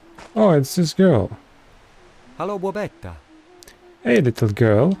singing. Oh, it's this girl. Hallo Bobetta. Hey, little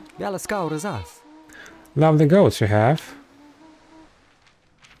girl. Bella scauras as. Lovely goats you have.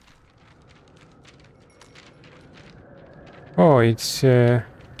 Oh, it's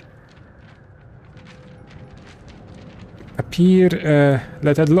Papier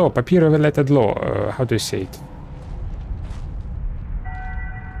lettered law. Papier of lettered law. How do you say it?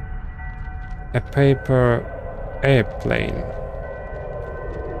 A paper airplane.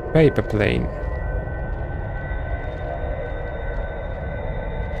 Paper plane.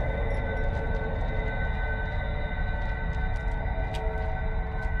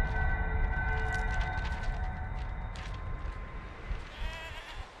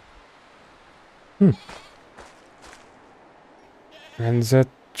 And that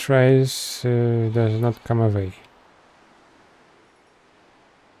trace does not come away.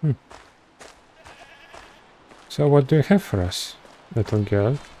 So what do you have for us, little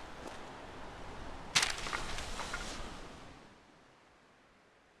girl?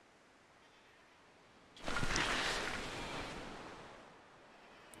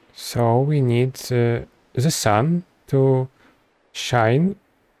 So we need the sun to shine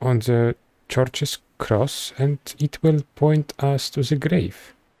on the church's cross and it will point us to the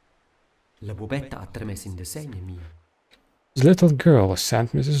grave. La Bobetta ha tremesso in disegno mia. The little girl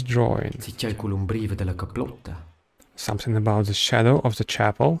sent me this drawing. Si c'è il colombrive della caplotta. Something about the shadow of the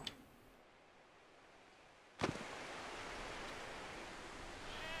chapel.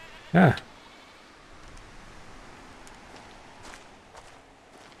 Ah.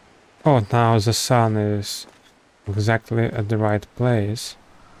 Oh, now the sun is exactly at the right place.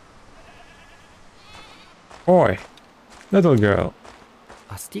 Oi, little girl.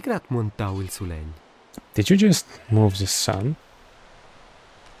 Has ti grat Mundaun il sulegn? Did you just move the sun?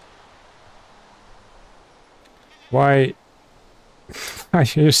 Why are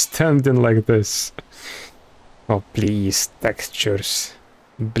you standing like this? Oh, please, textures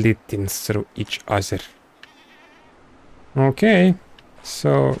bleeding through each other. Okay,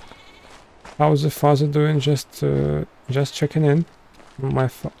 so how's the father doing? Just checking in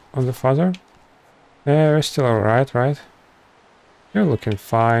on the father. Yeah, we're still alright, right? You're looking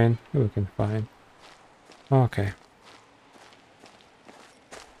fine. You're looking fine. Okay.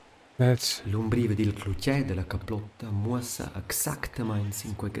 That's... L'ombrive del cloutier della caplotta muossa exactamente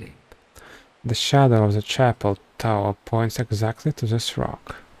in quel grep. The shadow of the chapel tower points exactly to this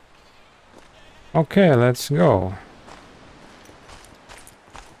rock. Okay, let's go.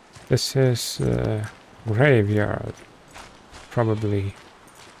 This is a graveyard. Probably.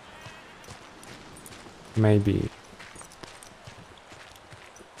 Maybe.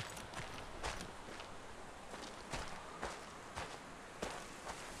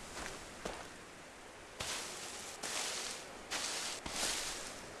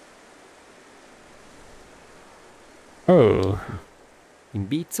 Oh. In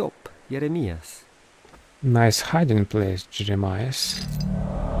beats up, Jeremias. Nice hiding place, Jeremias.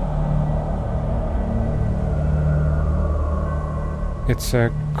 It's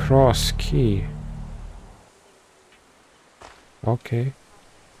a cross key. Okay.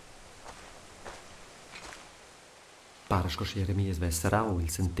 Paras che Jeremias vesserau il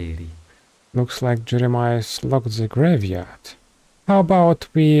senteri. Looks like Jeremias locked the graveyard. How about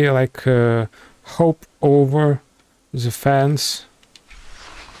we, like, hop over the fence?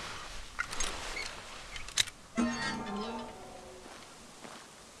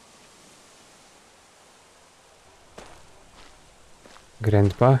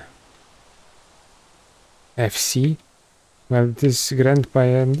 Grandpa? FC? Well, this grandpa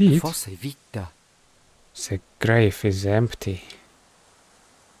indeed. Fosse vita. The grave is empty.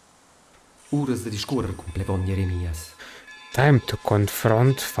 Uras de discorrer complevon Jeremias. Time to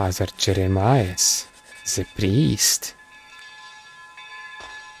confront Father Jeremias, the priest.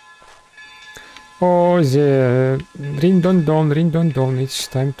 Oh, the ring-don-don, it's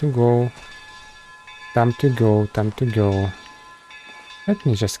time to go. Time to go, time to go. Let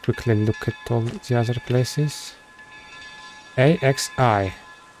me just quickly look at all the other places. AXI.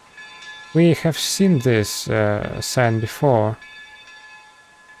 We have seen this sign before.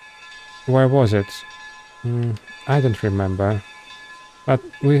 Where was it? I don't remember. But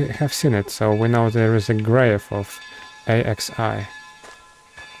we have seen it, so we know there is a grave of AXI.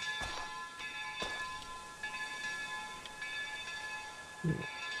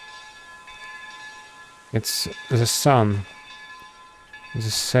 It's the sun. The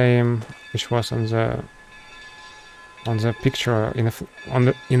same which was on the On the picture, in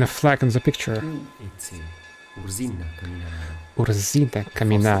a flag in the picture. Urzina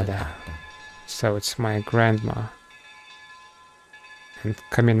Caminada. So it's my grandma. And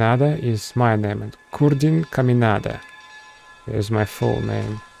Caminada is my name. And Kurdin Caminada is my full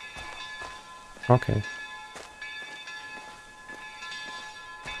name. Okay.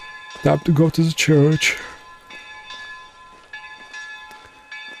 Time to go to the church.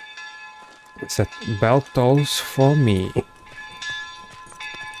 That bell tolls for me.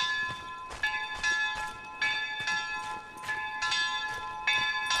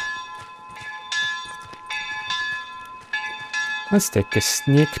 Let's take a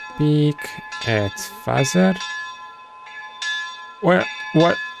sneak peek at Father. Well,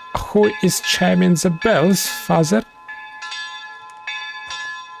 what? Who is chiming the bells, Father?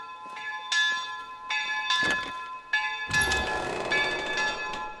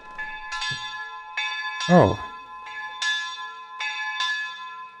 Oh.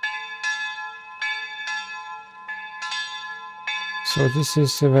 So this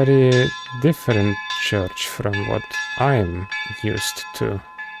is a very different church from what I'm used to.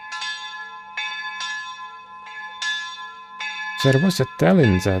 There was a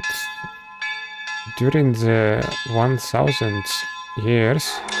telling that during the 1000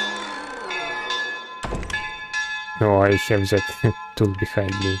 years... No, I have that tool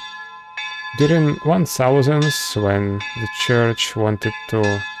behind me. During 1000s, when the church wanted to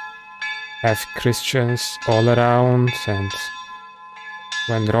have Christians all around, and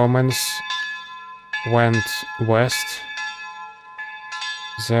when Romans went west,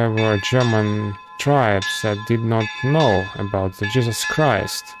 there were German tribes that did not know about the Jesus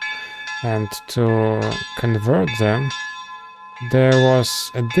Christ, and to convert them, there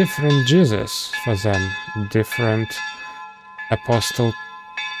was a different Jesus for them, different Apostle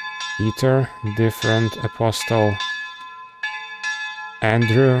Peter, different Apostle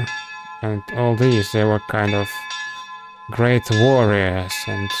Andrew, and all these, they were kind of great warriors,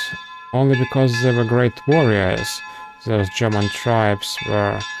 and only because they were great warriors, those German tribes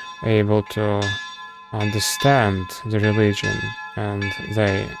were able to understand the religion, and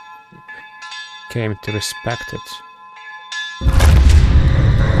they came to respect it.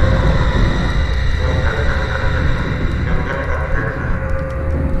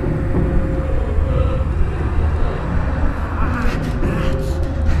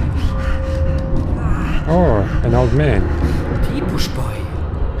 Oh, an old man.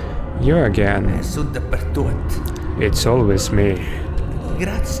 You again. It's always me.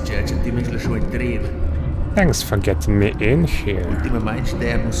 Thanks for getting me in here.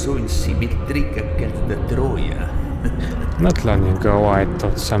 Not long ago I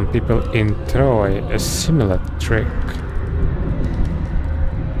taught some people in Troy a similar trick.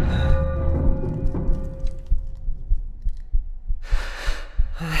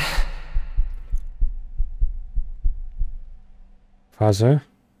 Father?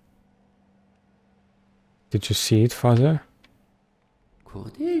 Did you see it, Father?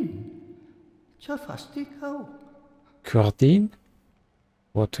 Kurdin?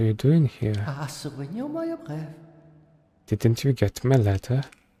 What are you doing here? Didn't you get my letter?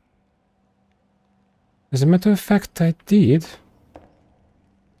 As a matter of fact, I did.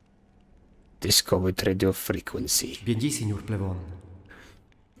 Discovered radio frequency.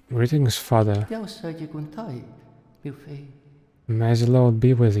 Greetings, Father. May the Lord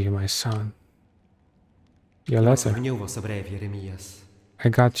be with you, my son. Your letter. I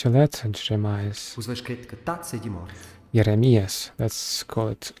got your letter, Jeremias. Jeremias, let's call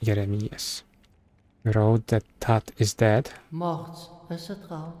it Jeremias. You wrote that Tat is dead.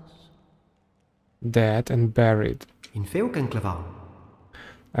 Dead and buried.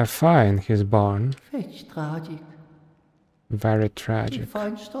 A fire in his barn. Very tragic.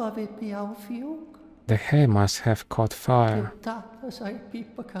 The hay must have caught fire.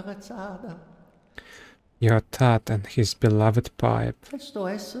 Your Tat and his beloved pipe.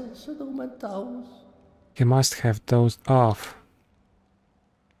 He must have dozed off.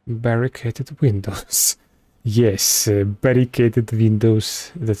 Barricaded windows. Yes, barricaded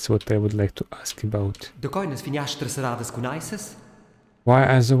windows. That's what I would like to ask about. Why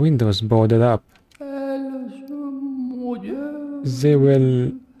are the windows boarded up? They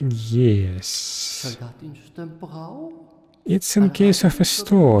will... Yes. It's in case of a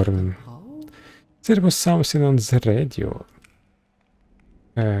storm. There was something on the radio.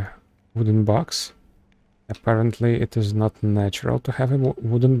 A wooden box. Apparently it is not natural to have a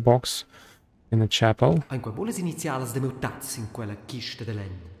wooden box in a chapel.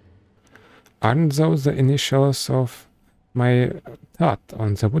 Aren't those the initials of my Tat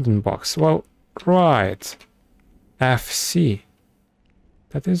on the wooden box? Well, right. FC.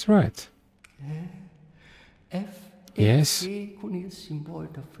 That is right. F Yes. con il simbolo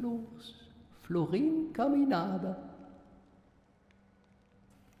da flors. Florin caminada.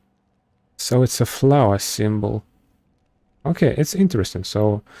 So it's a flower symbol. Okay, it's interesting.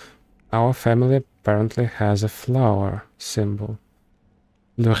 So our family apparently has a flower symbol.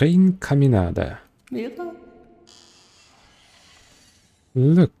 Florin caminada. Mira,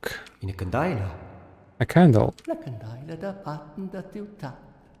 Look, Ina candaila. a candle. la candela da patten da teu tat.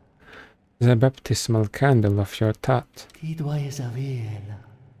 The baptismal candle of your tat. Ti dois averla.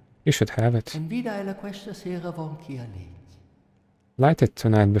 You should have it. En vida ella questa sera von chia lit. Light it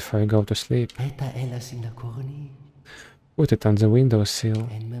tonight before you go to sleep. Eta ella sin la corni. Put it on the windowsill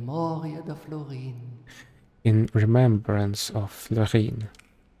En memoria da Florin. in remembrance of Florin.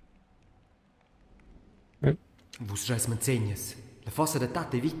 Vus rais manzegnas. La fossa da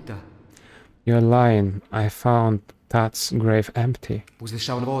tat è vita. You're lying. I found Tat's grave empty. Vus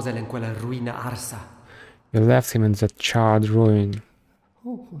lasciaun vos in quella ruina arsa. You left him in that charred ruin.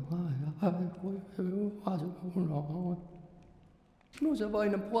 Nu se vai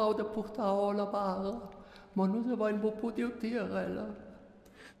in prou de portar la barra, ma nu se vai in bo poter tirela.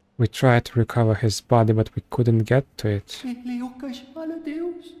 We tried to recover his body, but we couldn't get to it. Liucas alle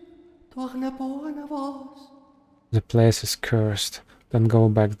Deus, torna bona vos. The place is cursed. Don't go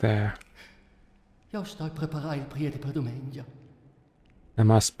back there. Eu estou a preparar il priete per domenica. I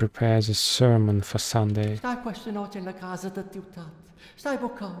must prepare the sermon for Sunday. Stai questa notte nella casa da tiu tat. Stai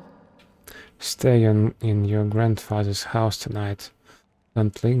boccao. Stay in your grandfather's house tonight.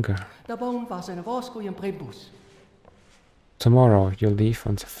 Don't linger. Da bon was in vosco in prebus. Tomorrow you leave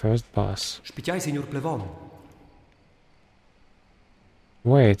on the first bus. Spitiai, signor Plevon.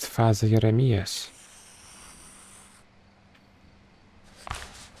 Wait, Father Jeremias.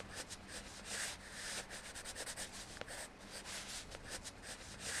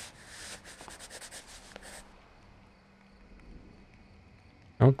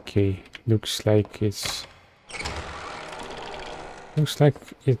 Okay, looks like it's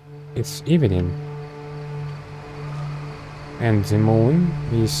evening. And the moon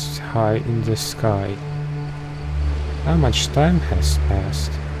is high in the sky. How much time has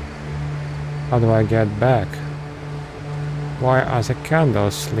passed? How do I get back? Why are the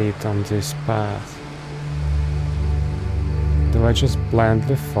candles lit on this path? Do I just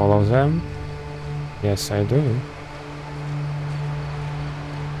blindly follow them? Yes, I do.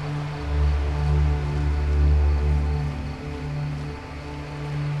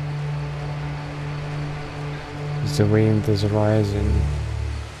 The wind is rising.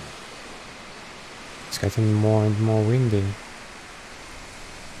 It's getting more and more windy.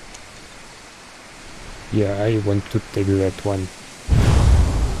 Yeah, I want to take that one.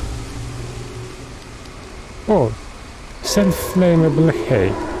 Oh, self-flammable hay.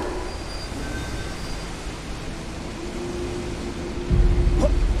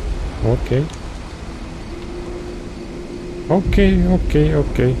 Okay.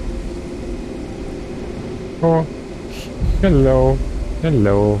 Okay. Oh,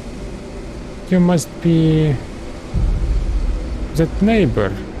 hello. You must be that neighbor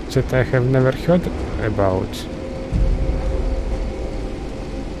that I have never heard about.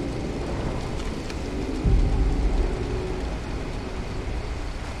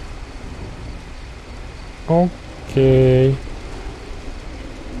 Okay.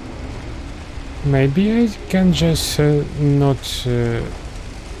 Maybe I can just not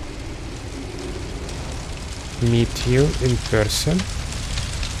meet you in person.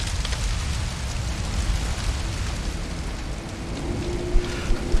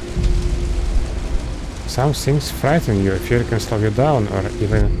 Some things frighten you. Fear can slow you down or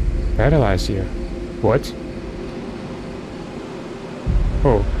even paralyze you. What?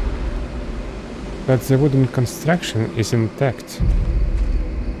 Oh. But the wooden construction is intact.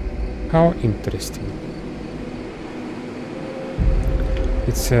 How interesting.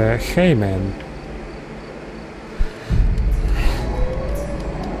 It's a hayman.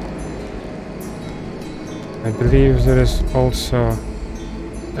 I believe there is also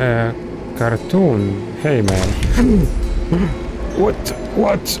a cartoon. Hey man.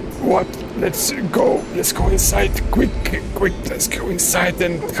 What? Let's go inside. Quick, let's go inside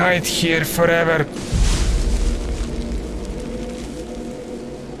and hide here forever.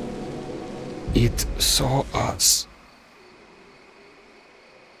 It saw us.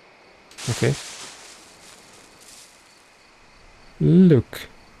 Okay. Look.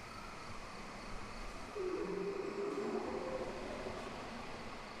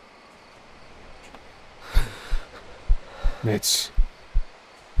 It's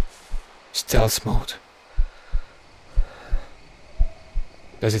stealth mode.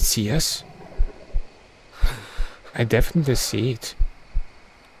 Does it see us? I definitely see it.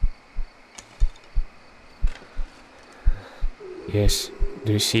 Yes,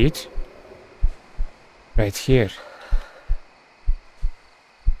 do you see it? Right here.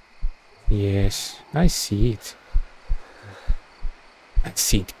 Yes, I see it. I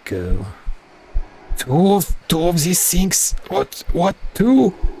see it go. Two of these things. What?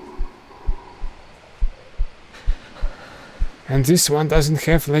 Two? And this one doesn't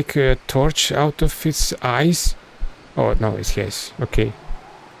have like a torch out of its eyes? Oh, no, it has. Okay.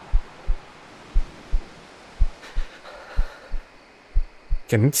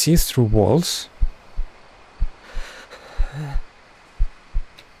 Can it see through walls?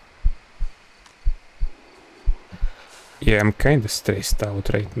 Yeah, I'm kinda stressed out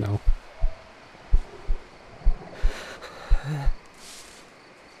right now.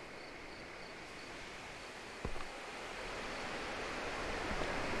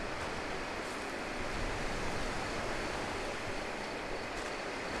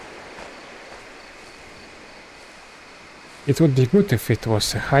 It would be good if it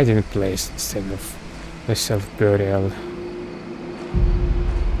was a hiding place instead of a self-burial.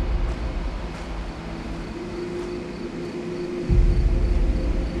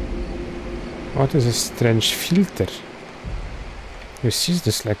 What is a strange filter? You see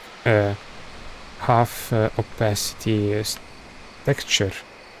this like half opacity texture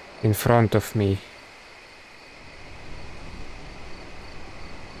in front of me.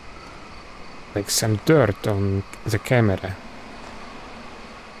 Like some dirt on the camera.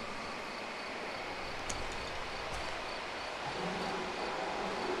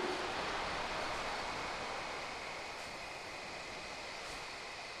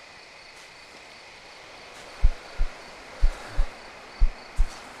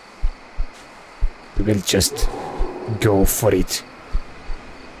 We'll just go for it.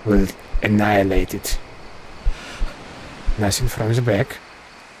 We'll annihilate it. Nothing from the back.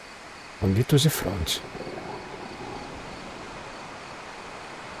 Only to the front.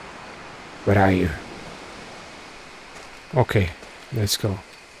 Where are you? Okay, let's go.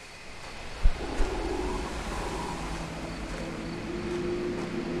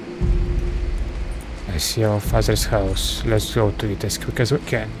 I see our father's house. Let's go to it as quick as we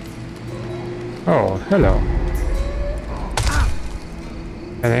can. Oh, hello.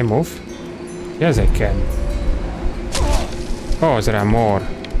 Can I move? Yes, I can. Oh, there are more.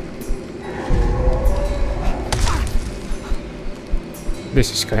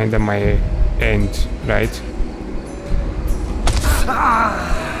 This is kinda my end, right?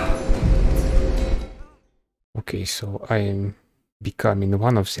 Okay, so I am becoming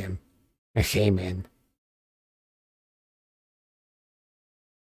one of them. A Heyman.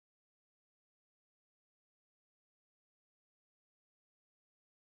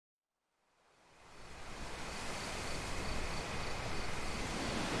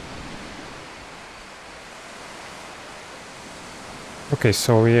 Okay,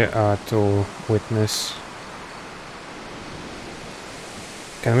 so we are to witness.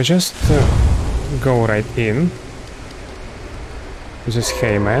 Can we just go right in to this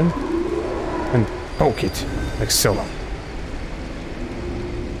Heyman and poke it, like so?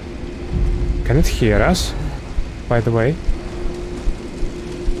 Can it hear us, by the way?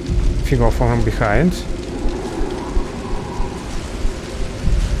 If you go from behind.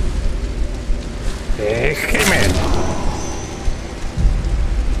 Hey, Heyman!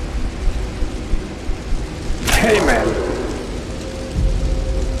 Hey man!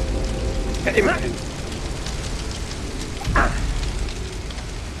 Hey man! Ah.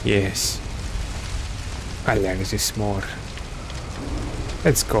 Yes. I like this more.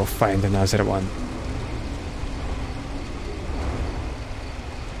 Let's go find another one.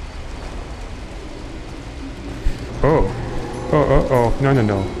 Oh,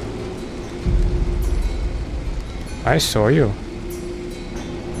 no. I saw you.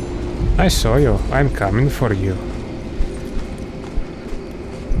 I saw you. I'm coming for you.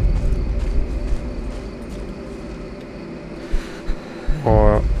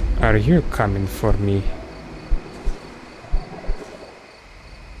 Or are you coming for me?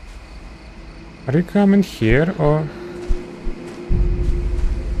 Are you coming here or...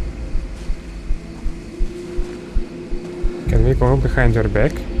 Can we go behind your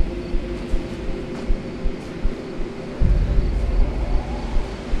back?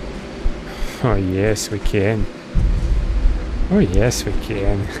 Oh yes, we can. Oh yes, we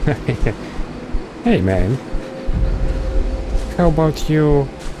can. Hey man. How about you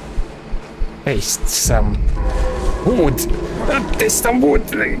taste some wood? Taste some wood!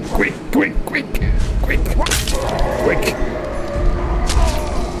 Quick!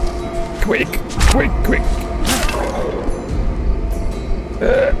 quick, quick, quick.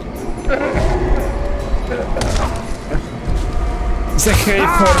 The hay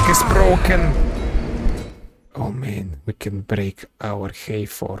fork is broken. Oh man, we can break our hay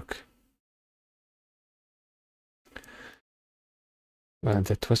fork. Well,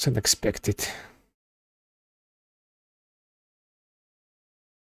 that was unexpected.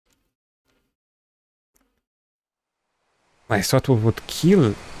 I thought we would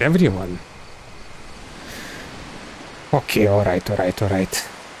kill everyone. Okay, alright.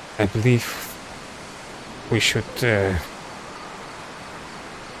 I believe we should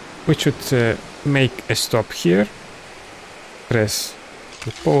make a stop here. Press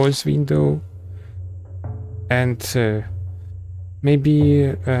the pause window and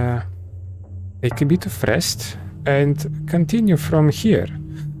maybe take a bit of rest and continue from here.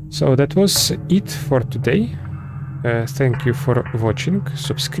 So that was it for today. Thank you for watching.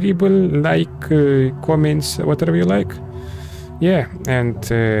 Subscribe, like, comments, whatever you like. Yeah, and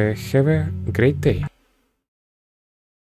have a great day.